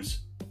shows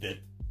that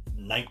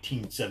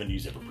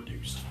 1970s ever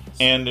produced.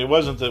 And it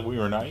wasn't that we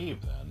were naive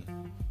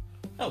then,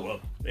 Oh well,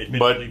 but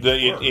admittedly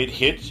we were. it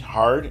hit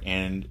hard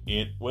and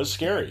it was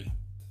scary.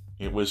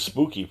 It was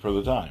spooky for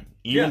the time.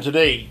 Even Yeah.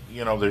 today,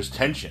 there's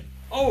tension.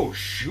 Oh,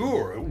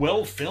 sure.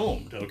 Well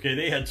filmed. Okay,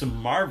 they had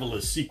some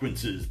marvelous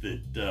sequences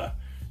that,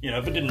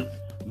 if it didn't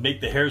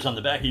make the hairs on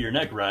the back of your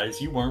neck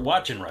rise, you weren't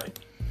watching right.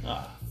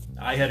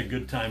 I had a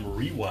good time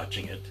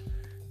rewatching it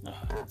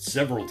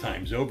several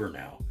times over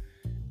now.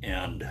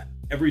 And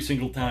every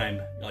single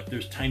time, like,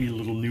 there's tiny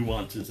little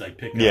nuances I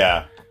pick up.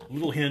 Yeah.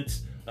 Little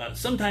hints.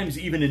 Sometimes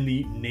even in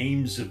the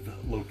names of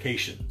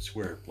locations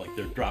where, like,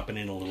 they're dropping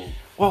in a little...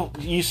 Well,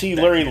 you see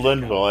Larry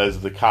Linville as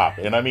the cop,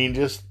 and I mean,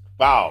 just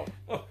wow.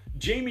 Oh,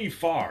 Jamie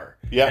Farr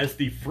Yeah. as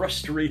the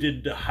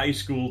frustrated high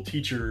school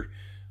teacher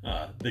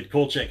that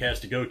Kolchak has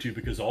to go to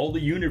because all the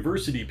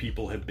university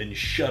people have been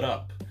shut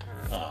up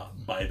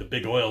by the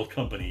big oil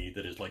company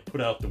that has like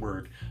put out the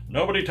word,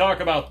 nobody talk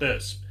about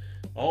this.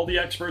 All the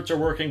experts are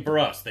working for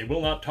us. They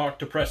will not talk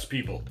to press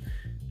people.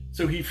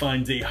 So he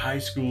finds a high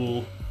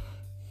school,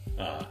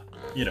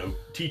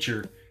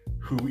 teacher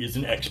who is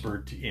an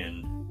expert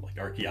in like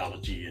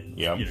archaeology and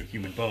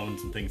human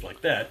bones and things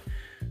like that.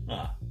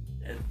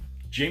 And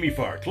Jamie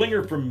Farr,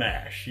 Klinger from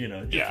MASH,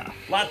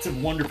 lots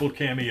of wonderful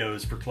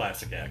cameos for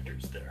classic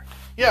actors there.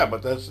 Yeah,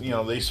 but that's,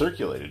 they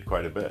circulated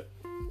quite a bit.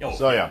 Oh,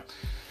 So, yeah.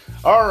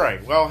 All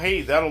right. Well,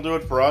 hey, that'll do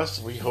it for us.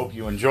 We hope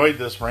you enjoyed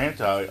this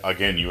rant.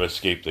 Again, you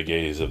escaped the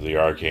gaze of the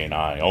arcane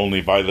eye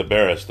only by the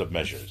barest of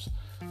measures.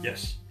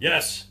 Yes.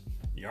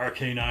 The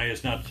arcane eye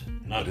is not.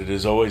 But it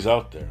is always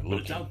out there. But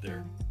it's out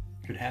there.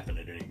 Could happen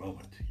at any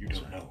moment. You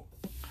don't know.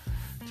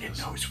 It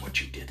knows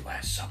what you did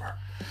last summer.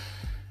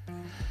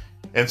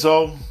 And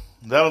so,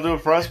 that'll do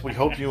it for us. We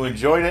hope you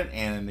enjoyed it.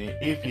 And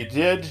if you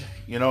did,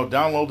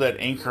 download that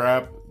Anchor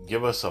app.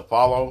 Give us a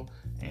follow.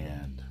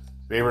 And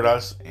favorite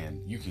us.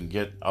 And you can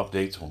get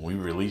updates when we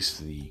release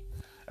the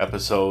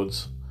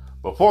episodes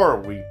before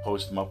we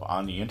post them up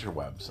on the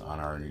interwebs on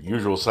our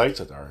usual sites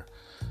at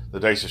the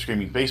Dice Are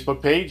Screaming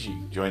Facebook page. You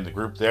can join the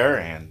group there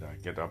and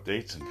get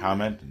updates and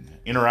comment and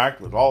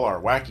interact with all our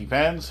wacky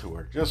fans who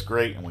are just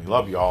great, and we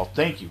love you all.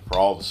 Thank you for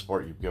all the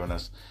support you've given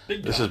us.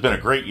 This has been a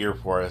great year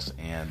for us,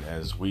 and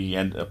as we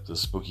end up the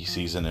spooky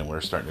season and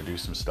we're starting to do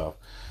some stuff,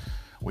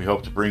 we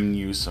hope to bring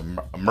you some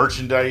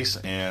merchandise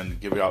and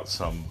give out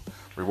some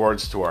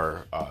rewards to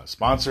our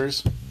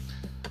sponsors.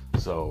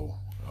 So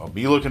I'll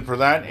be looking for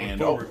that. And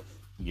we'll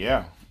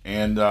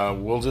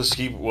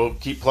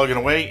keep plugging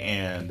away,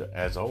 and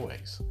as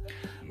always,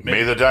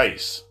 may the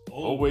dice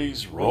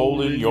always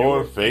roll in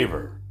your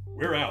favor.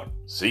 We're out.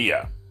 See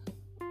ya.